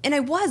 And I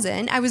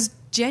wasn't. I was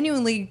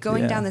genuinely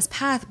going down this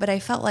path, but I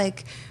felt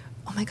like,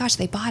 oh my gosh,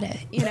 they bought it,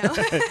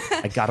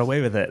 I got away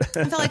with it.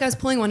 I felt like I was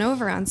pulling one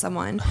over on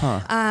someone.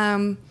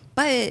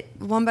 But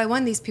one by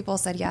one, these people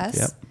said yes.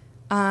 Yep.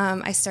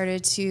 I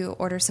started to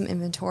order some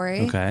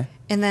inventory. Okay.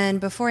 And then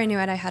before I knew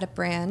it, I had a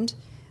brand,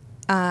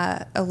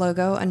 a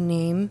logo, a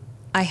name.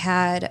 I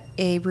had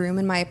a room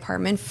in my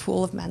apartment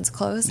full of men's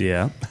clothes.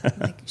 Yeah. I'm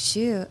like,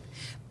 shoot.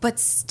 But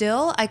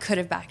still, I could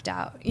have backed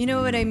out. You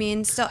know what I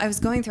mean? Still, I was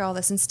going through all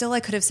this, and still I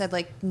could have said,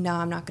 like, no,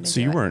 I'm not going to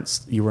do it.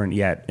 So you weren't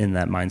yet in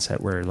that mindset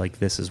where, like,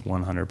 this is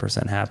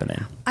 100%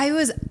 happening. I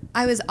was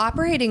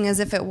operating as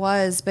if it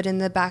was, but in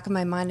the back of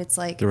my mind, it's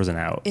like... There was an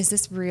out. Is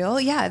this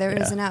real? Yeah, there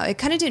was an out. It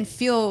kind of didn't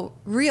feel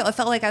real. It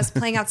felt like I was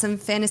playing out some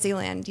fantasy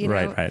land,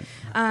 Right.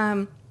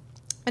 And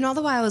all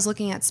the while I was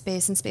looking at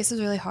space, and space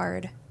was really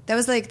hard. That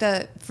was, like,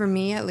 for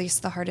me, at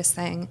least, the hardest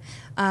thing.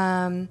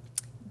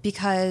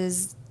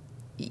 Because...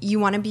 you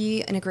want to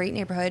be in a great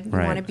neighborhood. You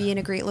want to be in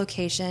a great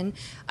location.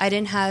 I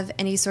didn't have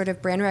any sort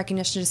of brand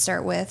recognition to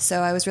start with,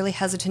 so I was really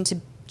hesitant to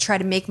try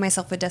to make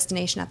myself a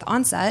destination at the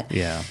onset.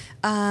 Yeah.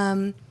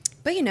 But,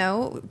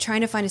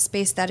 trying to find a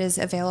space that is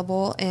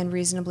available and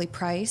reasonably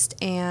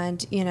priced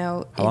and,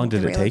 How long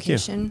did it take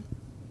you?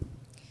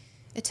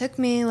 It took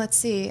me, let's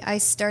see, I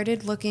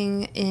started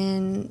looking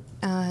in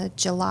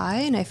July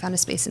and I found a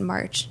space in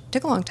March. It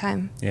took a long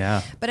time.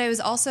 Yeah. But I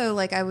was also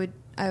like, I would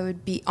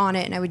be on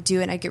it and I would do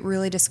it and I'd get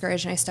really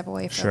discouraged and I step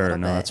away for a little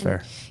bit. That's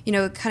fair.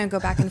 Kind of go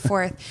back and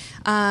forth.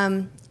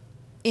 And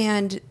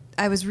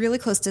I was really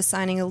close to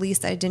signing a lease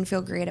that I didn't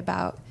feel great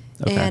about.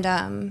 Okay.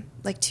 And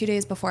like 2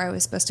 days before I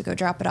was supposed to go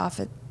drop it off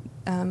at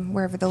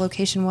wherever the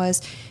location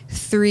was,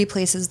 3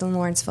 places in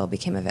Lawrenceville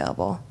became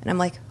available. And I'm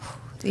like,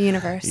 the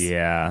universe.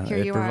 Yeah, here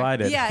you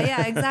provided. Are.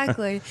 Yeah,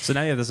 exactly. So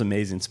now you have this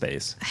amazing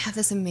space. I have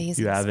this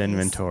amazing You have space.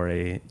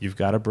 Inventory. You've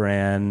got a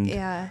brand.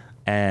 Yeah.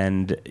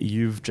 And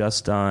you've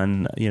just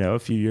done, a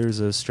few years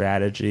of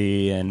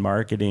strategy and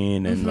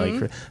marketing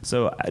and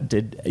so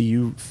did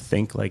you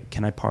think like,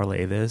 can I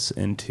parlay this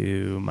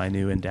into my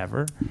new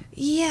endeavor?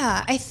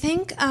 Yeah, I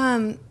think,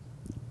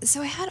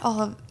 so I had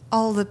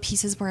all the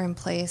pieces were in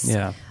place.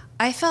 Yeah.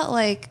 I felt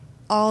like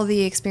all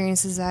the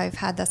experiences I've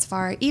had thus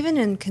far, even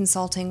in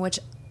consulting, which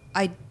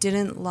I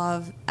didn't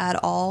love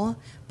at all,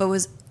 but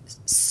was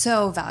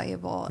so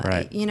valuable.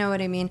 Right. You know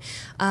what I mean?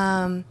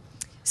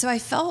 So I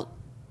felt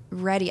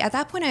ready. At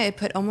that point, I had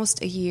put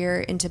almost a year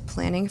into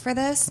planning for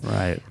this.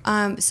 Right.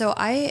 So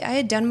I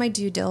had done my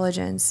due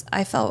diligence.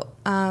 I felt,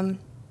 I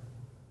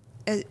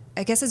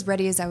guess, as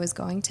ready as I was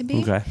going to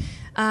be. Okay.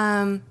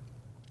 And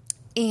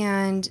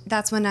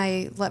that's when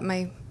I let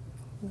my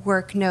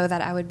work know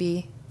that I would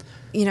be,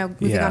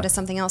 moving on to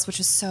something else, which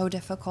was so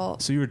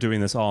difficult. So you were doing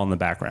this all in the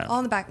background? All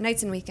in the back,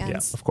 nights and weekends.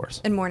 Yeah, of course.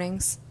 And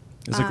mornings.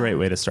 It's a great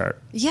way to start.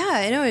 Yeah,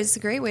 I know. It's a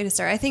great way to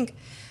start. I think,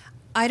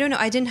 I don't know,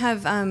 I didn't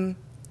have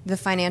the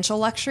financial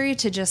luxury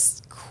to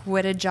just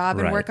quit a job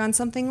and work on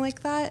something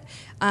like that.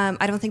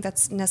 I don't think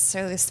that's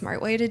necessarily a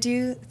smart way to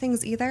do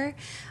things either.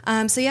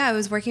 So yeah, I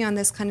was working on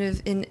this kind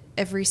of in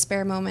every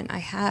spare moment I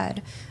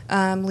had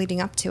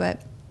leading up to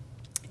it.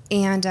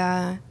 And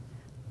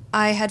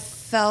I had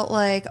felt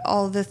like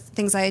all the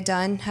things I had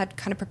done had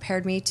kind of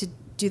prepared me to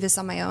do this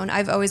on my own.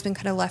 I've always been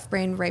kind of left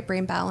brain, right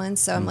brain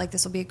balance. So I'm like,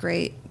 this will be a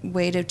great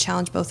way to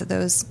challenge both of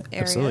those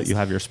areas. Absolutely. You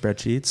have your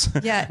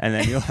spreadsheets. Yeah. And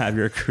then you'll have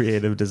your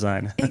creative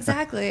design.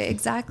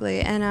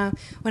 Exactly. And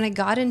when I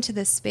got into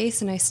this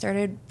space and I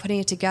started putting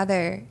it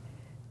together,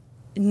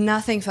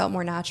 nothing felt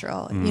more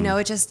natural. You know,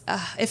 it just,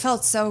 it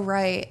felt so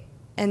right.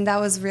 And that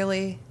was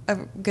really a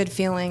good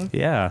feeling.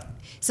 Yeah.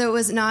 So it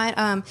was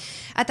not,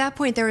 at that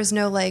point, there was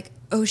no like,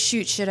 oh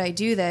shoot, should I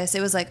do this?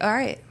 It was like, all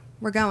right,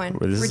 we're going.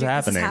 This is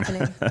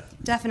happening.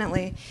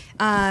 Definitely.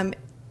 And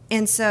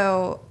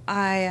so so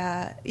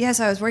I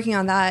was working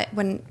on that.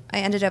 When I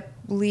ended up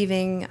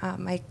leaving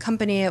my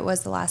company, it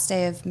was the last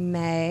day of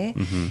May,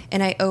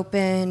 and I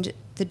opened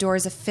the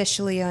doors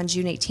officially on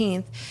June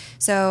 18th.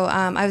 So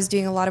I was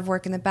doing a lot of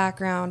work in the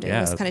background. It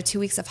was kind of 2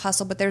 weeks of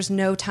hustle, but there's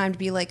no time to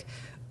be like,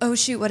 oh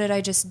shoot, what did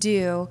I just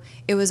do?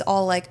 It was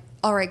all like,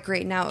 all right,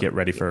 great, now get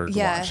ready for launch.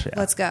 Yeah,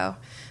 let's go.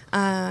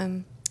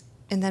 And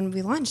then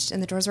we launched,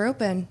 and the doors were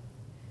open.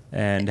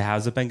 And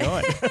how's it been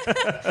going?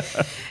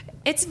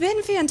 It's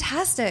been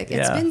fantastic.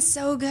 It's been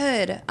so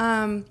good.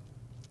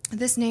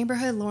 This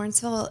neighborhood,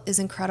 Lawrenceville, is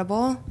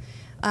incredible.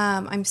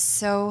 I'm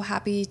so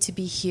happy to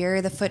be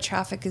here. The foot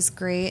traffic is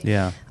great.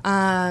 Yeah.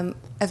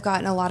 I've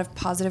gotten a lot of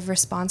positive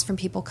response from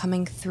people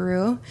coming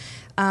through.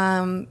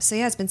 So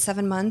yeah, it's been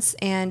 7 months,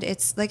 and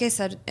it's, like I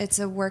said, it's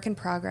a work in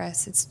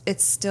progress.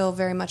 It's still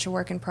very much a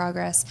work in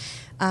progress.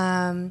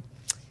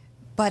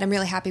 But I'm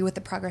really happy with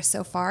the progress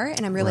so far,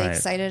 and I'm really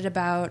excited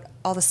about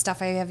all the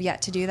stuff I have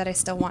yet to do that I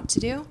still want to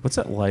do. What's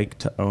it like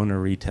to own a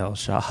retail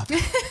shop?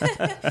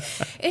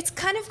 It's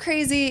kind of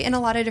crazy in a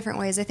lot of different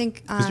ways. I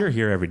think because you're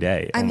here every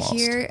day. Almost. I'm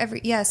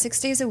here 6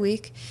 days a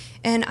week,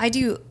 and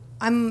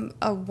I'm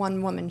a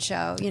one-woman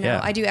show. You know,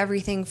 Yeah. I do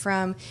everything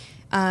from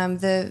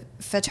the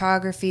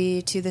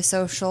photography to the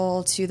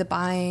social to the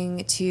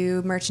buying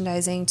to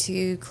merchandising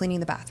to cleaning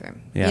the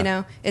bathroom. Yeah. You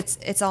know,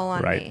 it's all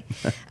on me.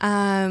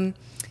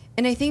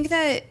 And I think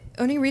that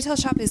owning a retail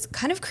shop is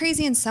kind of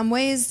crazy in some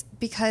ways,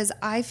 because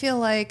I feel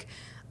like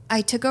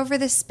I took over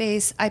this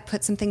space, I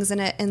put some things in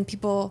it, and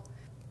people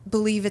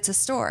believe it's a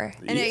store.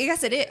 And I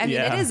guess it is. I mean,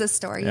 it is a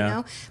store, you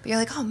know? But you're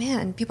like, oh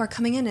man, people are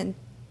coming in and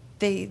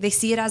they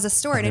see it as a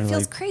store, and it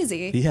feels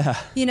crazy. Yeah.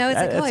 You know, it's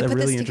like, oh, I put this together. It's a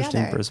really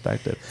interesting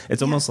perspective.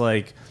 It's almost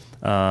like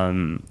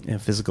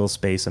physical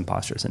space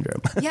imposter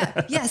syndrome.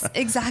 Yes,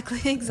 exactly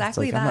it's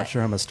like, that. I'm not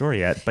sure I'm a store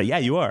yet, but yeah,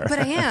 you are. But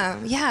I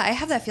am. Yeah, I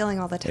have that feeling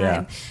all the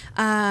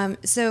time.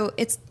 So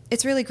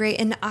it's really great.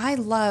 And I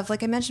love,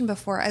 like I mentioned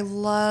before, I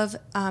love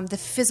the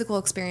physical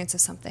experience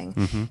of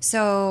something.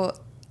 So,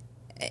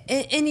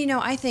 and you know,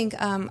 I think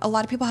a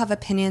lot of people have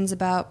opinions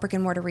about brick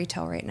and mortar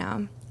retail right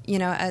now. You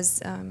know,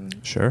 as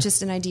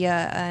just an idea,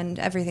 and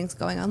everything's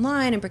going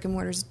online, and brick and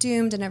mortar's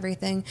doomed and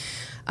everything,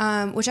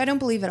 which I don't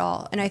believe at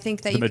all. And I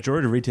think that the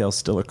majority of retail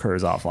still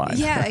occurs offline.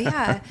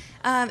 Yeah.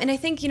 And I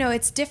think, you know,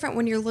 it's different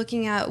when you're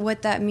looking at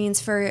what that means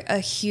for a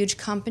huge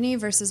company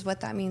versus what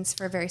that means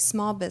for a very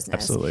small business.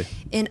 Absolutely.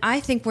 And I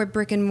think where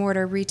brick and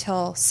mortar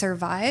retail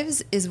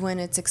survives is when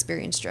it's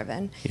experience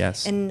driven.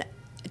 Yes. And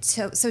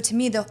so to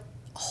me, the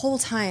whole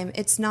time,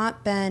 it's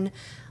not been,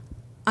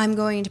 I'm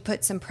going to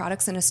put some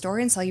products in a store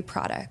and sell you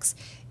products.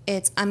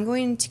 It's, I'm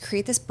going to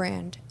create this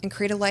brand and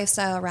create a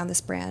lifestyle around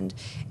this brand,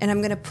 and I'm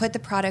going to put the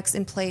products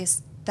in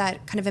place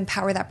that kind of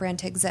empower that brand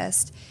to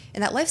exist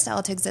and that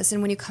lifestyle to exist.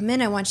 And when you come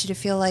in, I want you to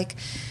feel like,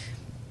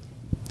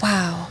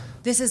 wow,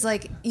 this is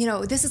like, you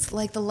know, this is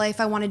like the life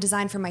I want to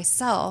design for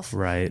myself.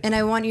 Right. And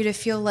I want you to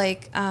feel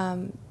like,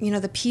 you know,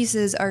 the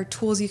pieces are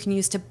tools you can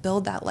use to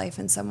build that life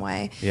in some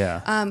way.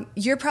 Yeah.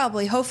 You're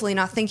probably, hopefully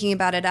not thinking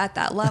about it at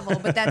that level,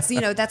 but that's, you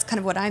know, that's kind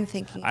of what I'm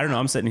thinking. I don't know.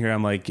 I'm sitting here.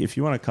 I'm like, if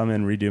you want to come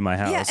in and redo my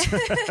house.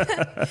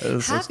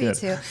 Happy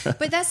to.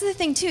 But that's the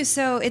thing too.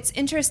 So it's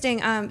interesting.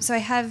 So I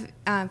have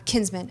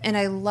Kinsman, and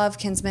I love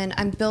Kinsman.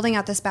 I'm building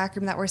out this back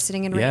room that we're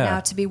sitting in right now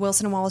to be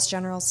Wilson & Wallace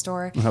General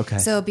Store. Okay.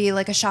 So it'll be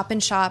like a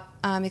shop-in-shop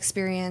experience.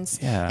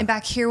 Yeah. And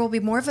back here will be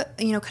more of a,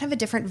 you know, kind of a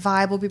different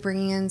vibe. We'll be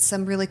bringing in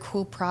some really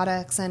cool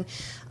products, and,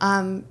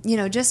 you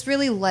know, just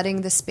really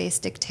letting the space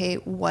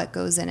dictate what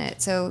goes in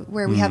it. So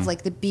where we have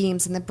like the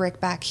beams and the brick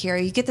back here,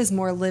 you get this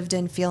more lived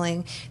in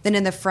feeling than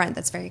in the front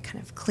that's very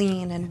kind of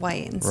clean and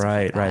white and stuff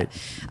like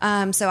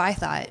that. So I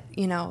thought,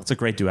 you know, it's a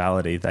great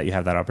duality that you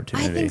have that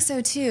opportunity. I think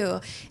so too.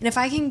 And if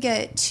I can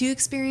get two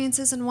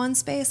experiences in one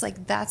space,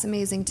 like, that's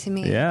amazing to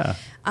me. Yeah.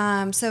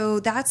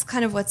 So that's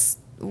kind of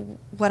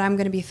what I'm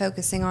going to be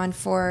focusing on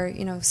for,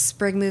 you know,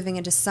 spring moving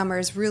into summer,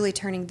 is really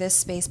turning this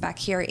space back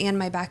here and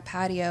my back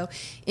patio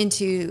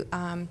into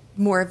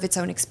more of its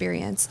own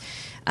experience.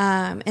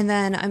 And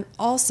then I'm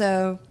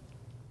also,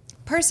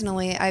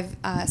 personally, I've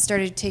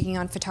started taking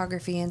on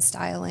photography and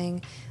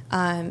styling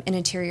and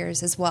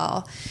interiors as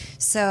well.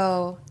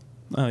 So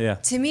Oh, yeah.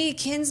 To me,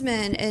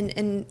 Kinsman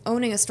and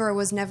owning a store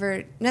was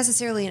never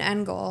necessarily an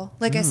end goal.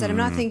 Like I said, I'm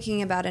not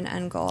thinking about an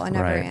end goal. I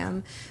never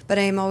am. But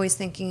I am always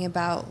thinking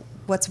about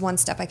what's one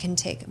step I can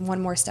take,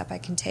 one more step I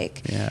can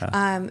take.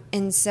 Yeah.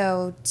 And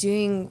so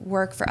doing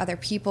work for other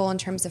people in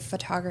terms of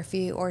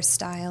photography or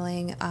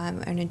styling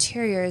and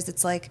interiors,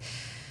 it's like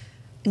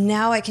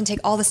now I can take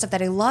all the stuff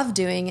that I love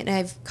doing and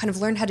I've kind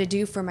of learned how to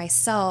do for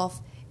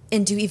myself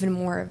and do even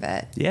more of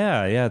it.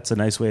 Yeah, yeah. It's a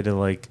nice way to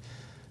like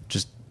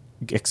just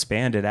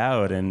expand it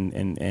out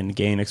and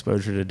gain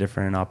exposure to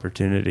different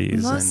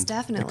opportunities and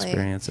definitely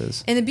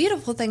experiences. And the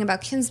beautiful thing about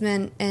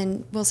Kinsman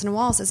and Wilson &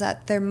 Wallace is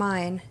that they're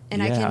mine,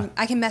 and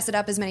I can mess it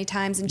up as many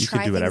times and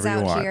try things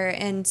out here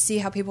and see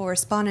how people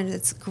respond, and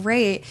it's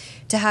great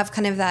to have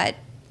kind of that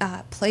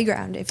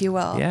playground, if you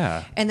will,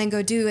 and then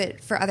go do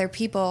it for other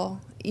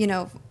people, you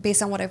know,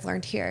 based on what I've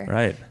learned here.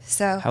 Right.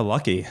 So how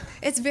lucky.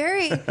 It's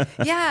very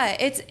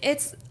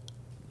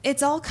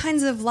it's all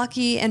kinds of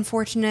lucky and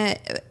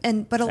fortunate,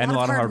 but a lot of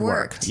hard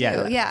work too.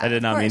 Yeah, I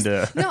did not mean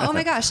to. No, oh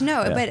my gosh,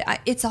 no. Yeah.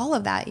 But it's all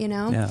of that, you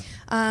know. Yeah.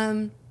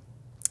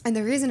 And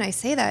the reason I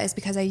say that is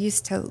because I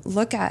used to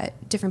look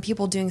at different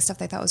people doing stuff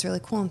that I thought was really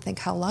cool and think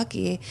how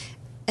lucky,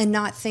 and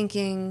not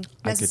thinking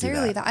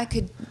necessarily that I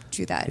could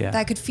do that, that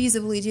I could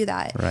feasibly do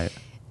that. Right.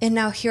 And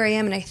now here I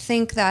am, and I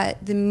think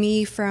that the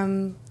me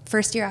from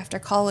first year after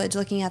college,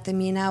 looking at the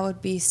me now,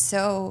 would be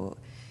so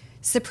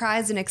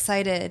surprised and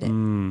excited,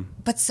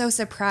 but so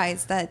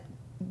surprised that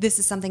this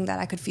is something that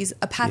I could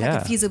a path I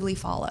could feasibly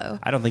follow.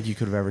 I don't think you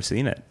could have ever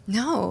seen it.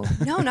 No,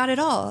 not at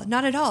all.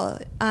 Not at all.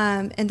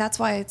 And that's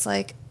why it's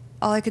like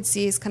all I could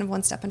see is kind of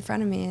one step in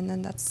front of me, and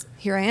then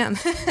here I am.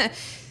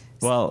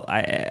 Well,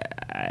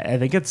 I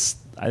think it's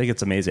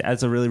amazing.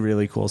 It's a really,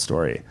 really cool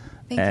story.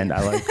 Thank you.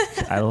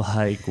 I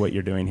like what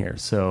you're doing here.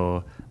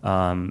 So,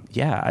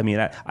 I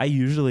mean, I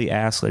usually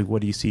ask, like, what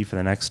do you see for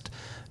the next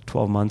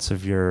 12 months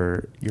of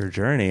your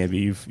journey? I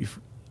mean, you've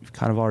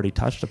kind of already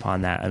touched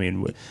upon that. I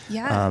mean,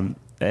 I'm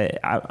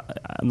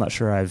not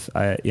sure I've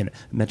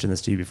mentioned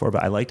this to you before,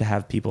 but I like to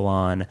have people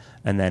on,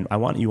 and then I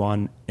want you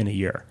on in a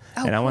year,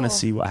 and I want to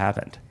see what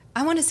happened.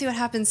 I want to see what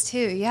happens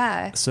too.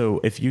 Yeah. So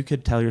if you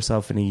could tell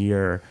yourself in a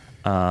year,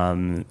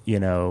 what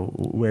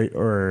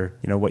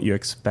you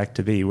expect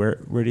to be, where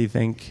do you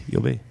think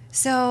you'll be?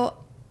 So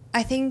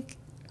I think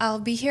I'll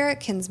be here at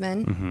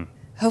Kinsman. Mm-hmm.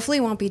 Hopefully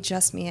it won't be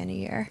just me in a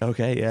year.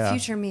 Okay, yeah.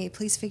 Future me,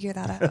 please figure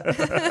that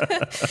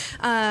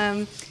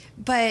out.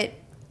 But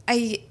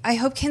I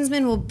hope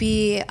Kinsman will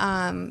be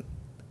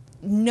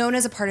known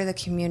as a part of the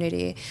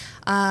community.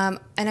 And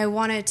I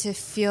want it to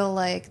feel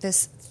like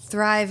this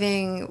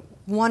thriving,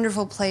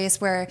 wonderful place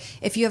where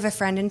if you have a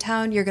friend in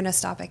town, you're going to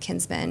stop at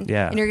Kinsman.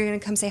 Yeah. And you're going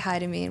to come say hi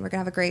to me, and we're going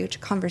to have a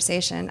great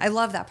conversation. I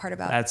love that part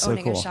about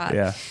owning a shop.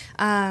 Yeah.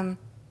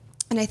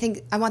 And I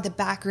think I want the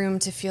back room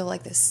to feel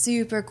like this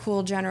super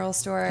cool general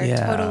store,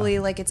 totally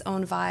like its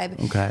own vibe.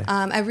 Okay.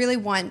 I really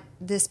want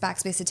this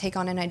backspace to take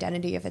on an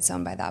identity of its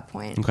own by that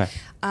point. Okay.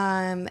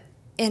 And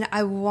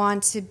I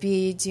want to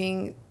be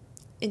doing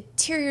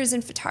interiors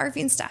and photography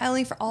and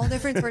styling for all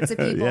different sorts of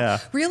people. Yeah.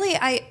 Really,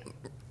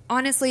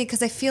 honestly,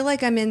 because I feel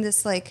like I'm in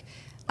this like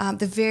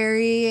the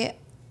very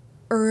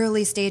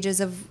early stages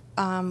of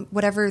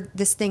whatever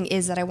this thing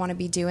is that I want to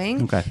be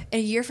doing. Okay. A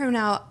year from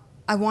now,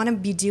 I want to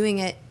be doing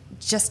it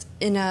just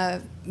in a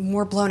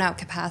more blown out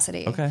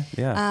capacity. Okay.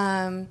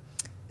 Yeah.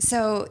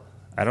 So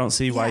I don't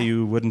see why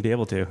you wouldn't be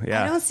able to.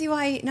 Yeah. I don't see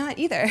why not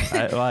either.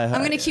 I'm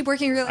going to keep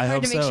working really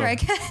hard to make sure I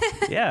can.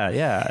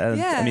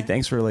 Yeah. I mean,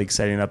 thanks for like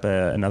setting up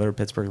another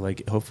Pittsburgh,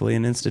 like hopefully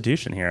an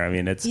institution here. I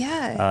mean, it's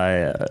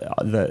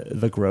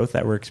the growth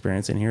that we're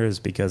experiencing here is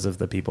because of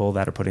the people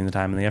that are putting the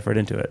time and the effort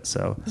into it.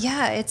 So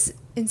it's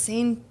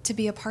insane to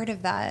be a part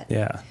of that.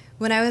 Yeah.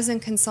 When I was in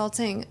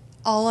consulting,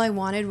 all I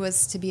wanted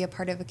was to be a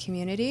part of a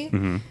community.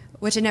 Mm-hmm.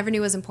 Which I never knew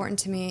was important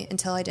to me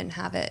until I didn't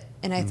have it.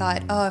 And I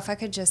thought, if I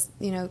could just,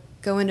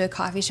 go into a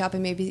coffee shop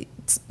and maybe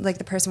like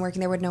the person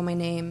working there would know my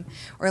name,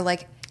 or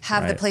like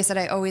have the place that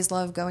I always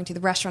love going to, the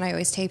restaurant I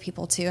always take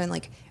people to, and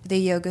like the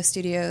yoga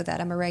studio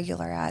that I'm a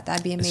regular at.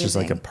 That'd be amazing. It's just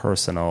like a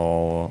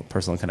personal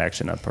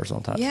connection, a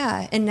personal touch.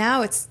 Yeah. And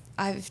now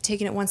I've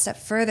taken it one step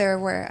further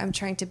where I'm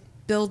trying to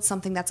build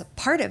something that's a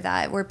part of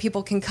that, where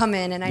people can come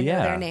in and I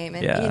know their name,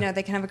 and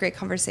they can have a great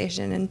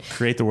conversation and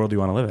create the world you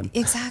want to live in.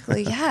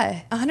 Exactly.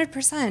 Yeah.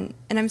 100%.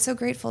 And I'm so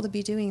grateful to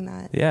be doing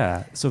that.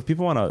 Yeah. So if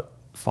people want to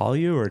follow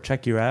you or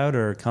check you out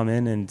or come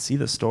in and see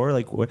the store,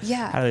 like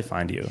how do they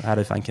find you? How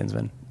do they find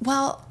Kinsman?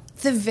 Well,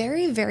 the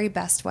very, very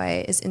best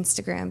way is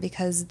Instagram,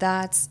 because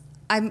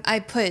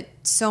I put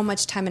so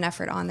much time and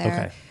effort on there.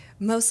 Okay.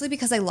 Mostly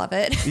because I love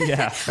it.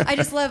 Yeah.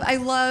 I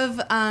love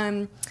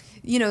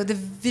the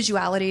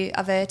visuality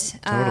of it.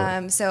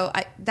 Totally. So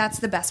that's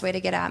the best way to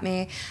get at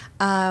me.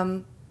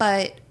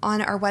 But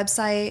on our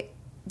website,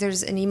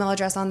 there's an email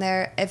address on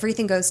there.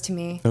 Everything goes to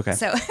me. Okay.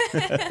 So,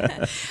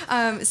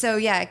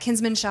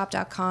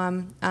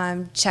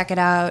 kinsmanshop.com. Check it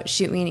out.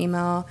 Shoot me an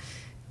email.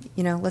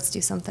 let's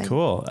do something.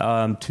 Cool.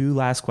 2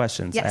 last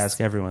questions. Yes. I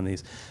ask everyone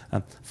these.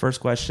 First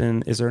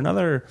question, is there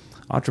another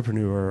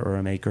entrepreneur or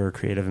a maker or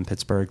creative in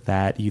Pittsburgh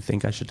that you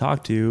think I should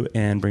talk to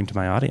and bring to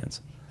my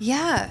audience?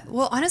 Yeah.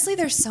 Well, honestly,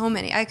 there's so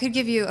many. I could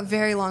give you a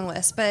very long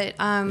list, but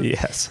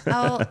yes.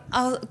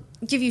 I'll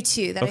give you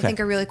 2 that I think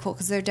are really cool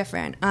because they're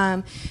different.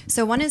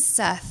 So one is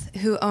Seth,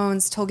 who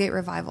owns Tollgate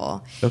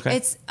Revival. Okay.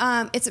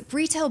 It's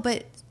retail,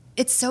 but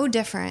it's so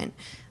different.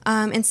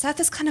 And Seth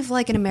is kind of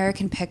like an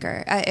American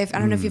Picker. I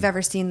don't know if you've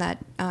ever seen that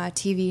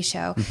TV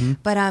show,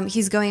 but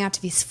he's going out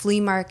to these flea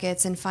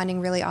markets and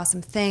finding really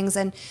awesome things.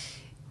 And,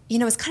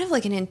 it's kind of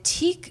like an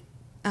antique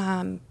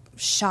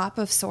shop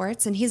of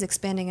sorts, and he's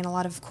expanding in a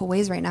lot of cool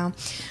ways right now.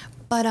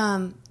 But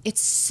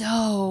it's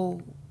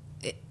so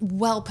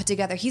well put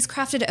together. He's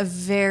crafted a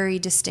very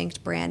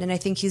distinct brand, and I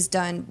think he's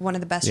done one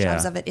of the best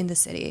jobs of it in the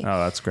city. Oh,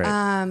 that's great.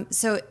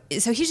 So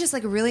he's just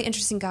like a really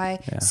interesting guy,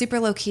 super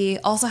low key,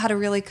 also had a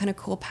really kind of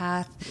cool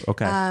path.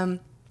 Okay.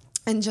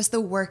 And just the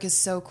work is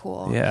so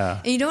cool. Yeah.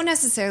 And you don't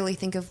necessarily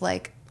think of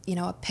like,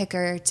 a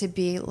picker to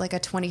be like a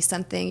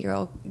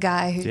 20-something-year-old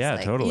guy who's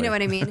like, totally. You know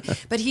what I mean?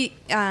 But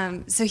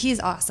so he's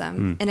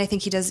awesome. And I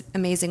think he does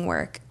amazing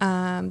work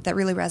that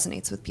really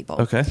resonates with people.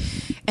 Okay.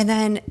 And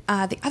then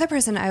the other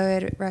person I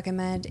would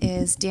recommend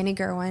is Danny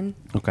Gerwin.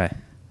 Okay.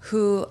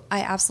 Who I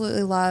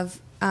absolutely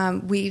love.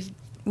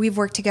 We've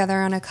worked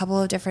together on a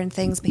couple of different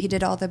things, but he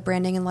did all the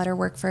branding and letter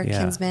work for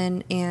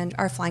Kinsman and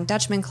our Flying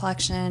Dutchman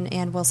collection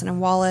and Wilson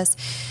and Wallace.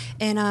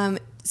 And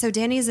so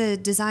Danny's a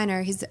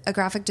designer. He's a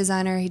graphic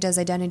designer. He does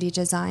identity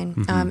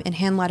design and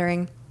hand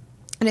lettering.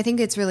 And I think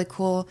it's really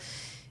cool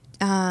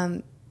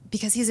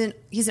because he's an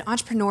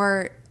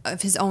entrepreneur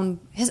of his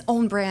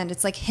own brand.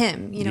 It's like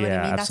him, you know what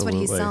I mean? That's what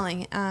he's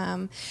selling.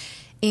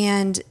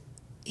 And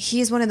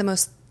he's one of the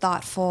most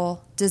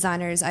thoughtful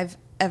designers I've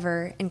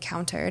ever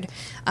encountered.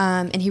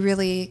 And he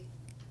really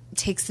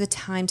takes the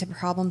time to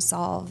problem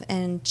solve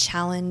and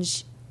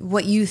challenge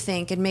what you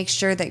think and make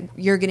sure that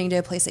you're getting to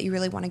a place that you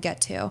really want to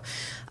get to.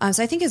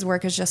 So I think his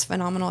work is just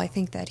phenomenal. I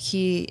think that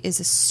he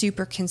is a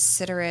super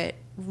considerate,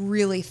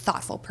 really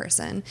thoughtful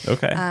person.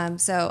 Okay.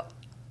 So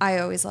I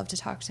always love to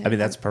talk to him. I mean,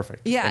 that's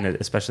perfect. Yeah. And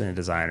especially in a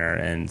designer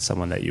and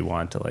someone that you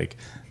want to truly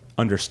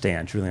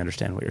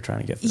understand what you're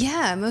trying to get through.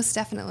 Yeah, most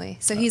definitely.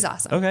 So he's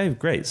awesome. Okay,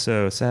 great.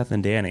 So Seth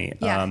and Danny.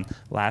 Yeah.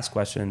 Last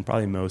question,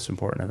 probably most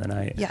important of the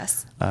night.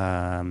 Yes.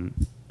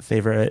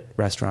 Favorite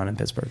restaurant in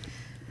Pittsburgh?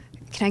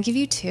 Can I give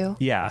you 2?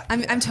 Yeah.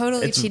 I'm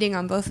totally cheating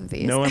on both of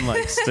these. No one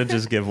likes to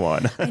just give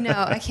one. I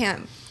know, I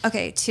can't.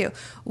 Okay, 2.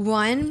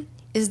 One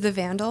is the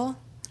Vandal.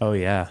 Oh,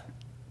 yeah.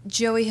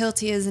 Joey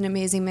Hilty is an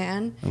amazing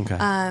man. Okay.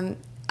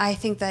 I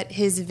think that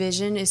his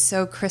vision is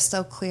so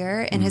crystal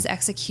clear and his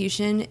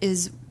execution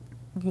is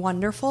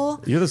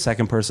wonderful. You're the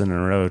second person in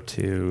a row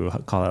to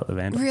call out the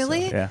Vandal.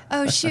 Really? So, yeah.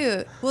 Oh,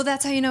 shoot. Well,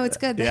 that's how you know it's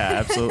good. Yeah,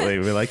 absolutely.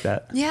 We like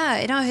that.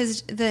 Yeah,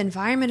 the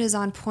environment is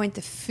on point.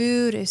 The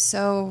food is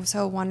so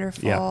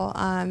wonderful.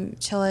 Yeah.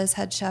 Chilla's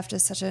head chef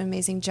does such an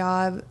amazing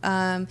job.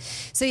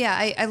 So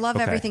yeah, I love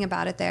everything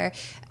about it there.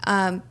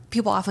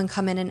 People often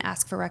come in and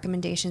ask for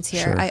recommendations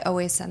here. Sure. I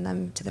always send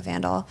them to the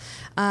Vandal.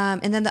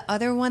 And then the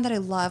other one that I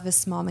love is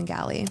Smallman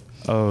Galley.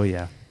 Oh,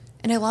 yeah.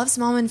 And I love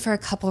Smallman for a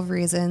couple of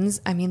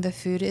reasons. I mean, the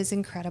food is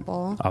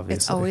incredible. Obviously.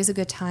 It's always a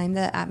good time.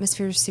 The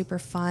atmosphere is super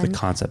fun. The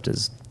concept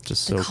is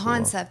just so cool. The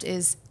concept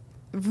is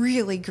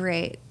really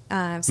great.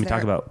 We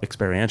talk about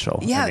experiential.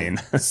 Yeah, I mean.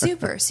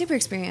 super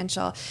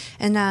experiential.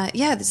 And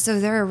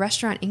so they're a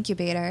restaurant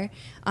incubator.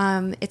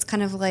 It's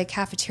kind of like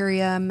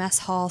cafeteria, mess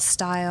hall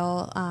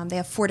style. They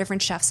have 4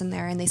 different chefs in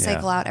there, and they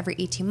cycle out every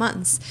 18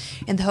 months.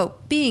 And the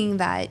hope being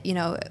that,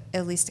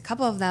 at least a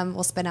couple of them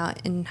will spin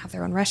out and have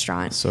their own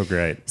restaurant. So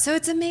great. So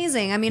it's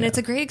amazing. I mean, it's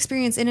a great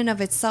experience in and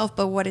of itself,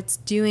 but what it's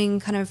doing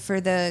kind of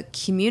for the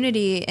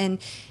community and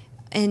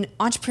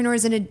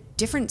entrepreneurs in a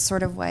different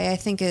sort of way, I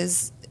think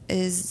is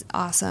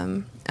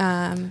awesome.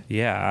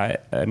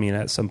 I mean,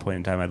 at some point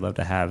in time, I'd love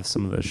to have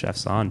some of those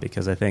chefs on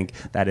because I think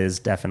that is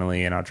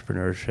definitely an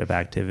entrepreneurship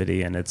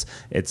activity, and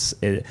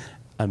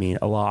I mean,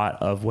 a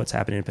lot of what's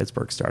happening in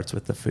Pittsburgh starts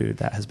with the food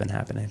that has been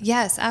happening.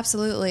 Yes,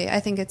 absolutely. I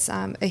think it's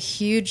a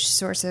huge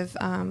source of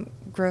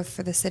growth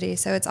for the city,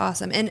 so it's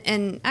awesome.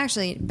 And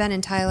actually, Ben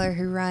and Tyler,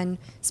 who run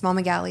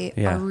Smallman Galley,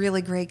 are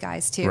really great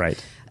guys too.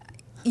 Right.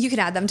 You could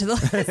add them to the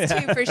list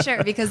too, for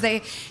sure, because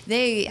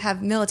they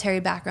have military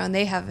background.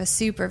 They have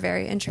a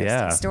very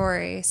interesting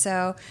story.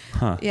 So,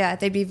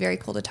 they'd be very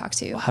cool to talk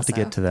to. We'll have to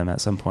get to them at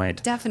some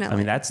point. Definitely. I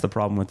mean, that's the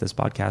problem with this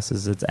podcast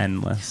is it's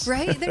endless.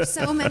 Right? There's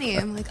so many.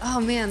 I'm like,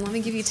 oh man, let me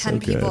give you 10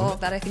 people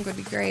that I think would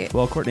be great.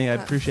 Well, Courtney, I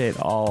appreciate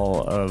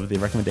all of the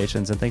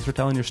recommendations, and thanks for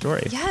telling your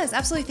story. Yes,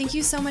 absolutely. Thank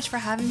you so much for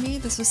having me.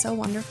 This was so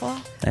wonderful.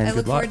 And I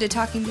look forward to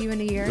talking to you in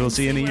a year. We'll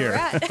see you in a year.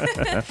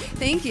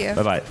 Thank you.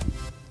 Bye-bye.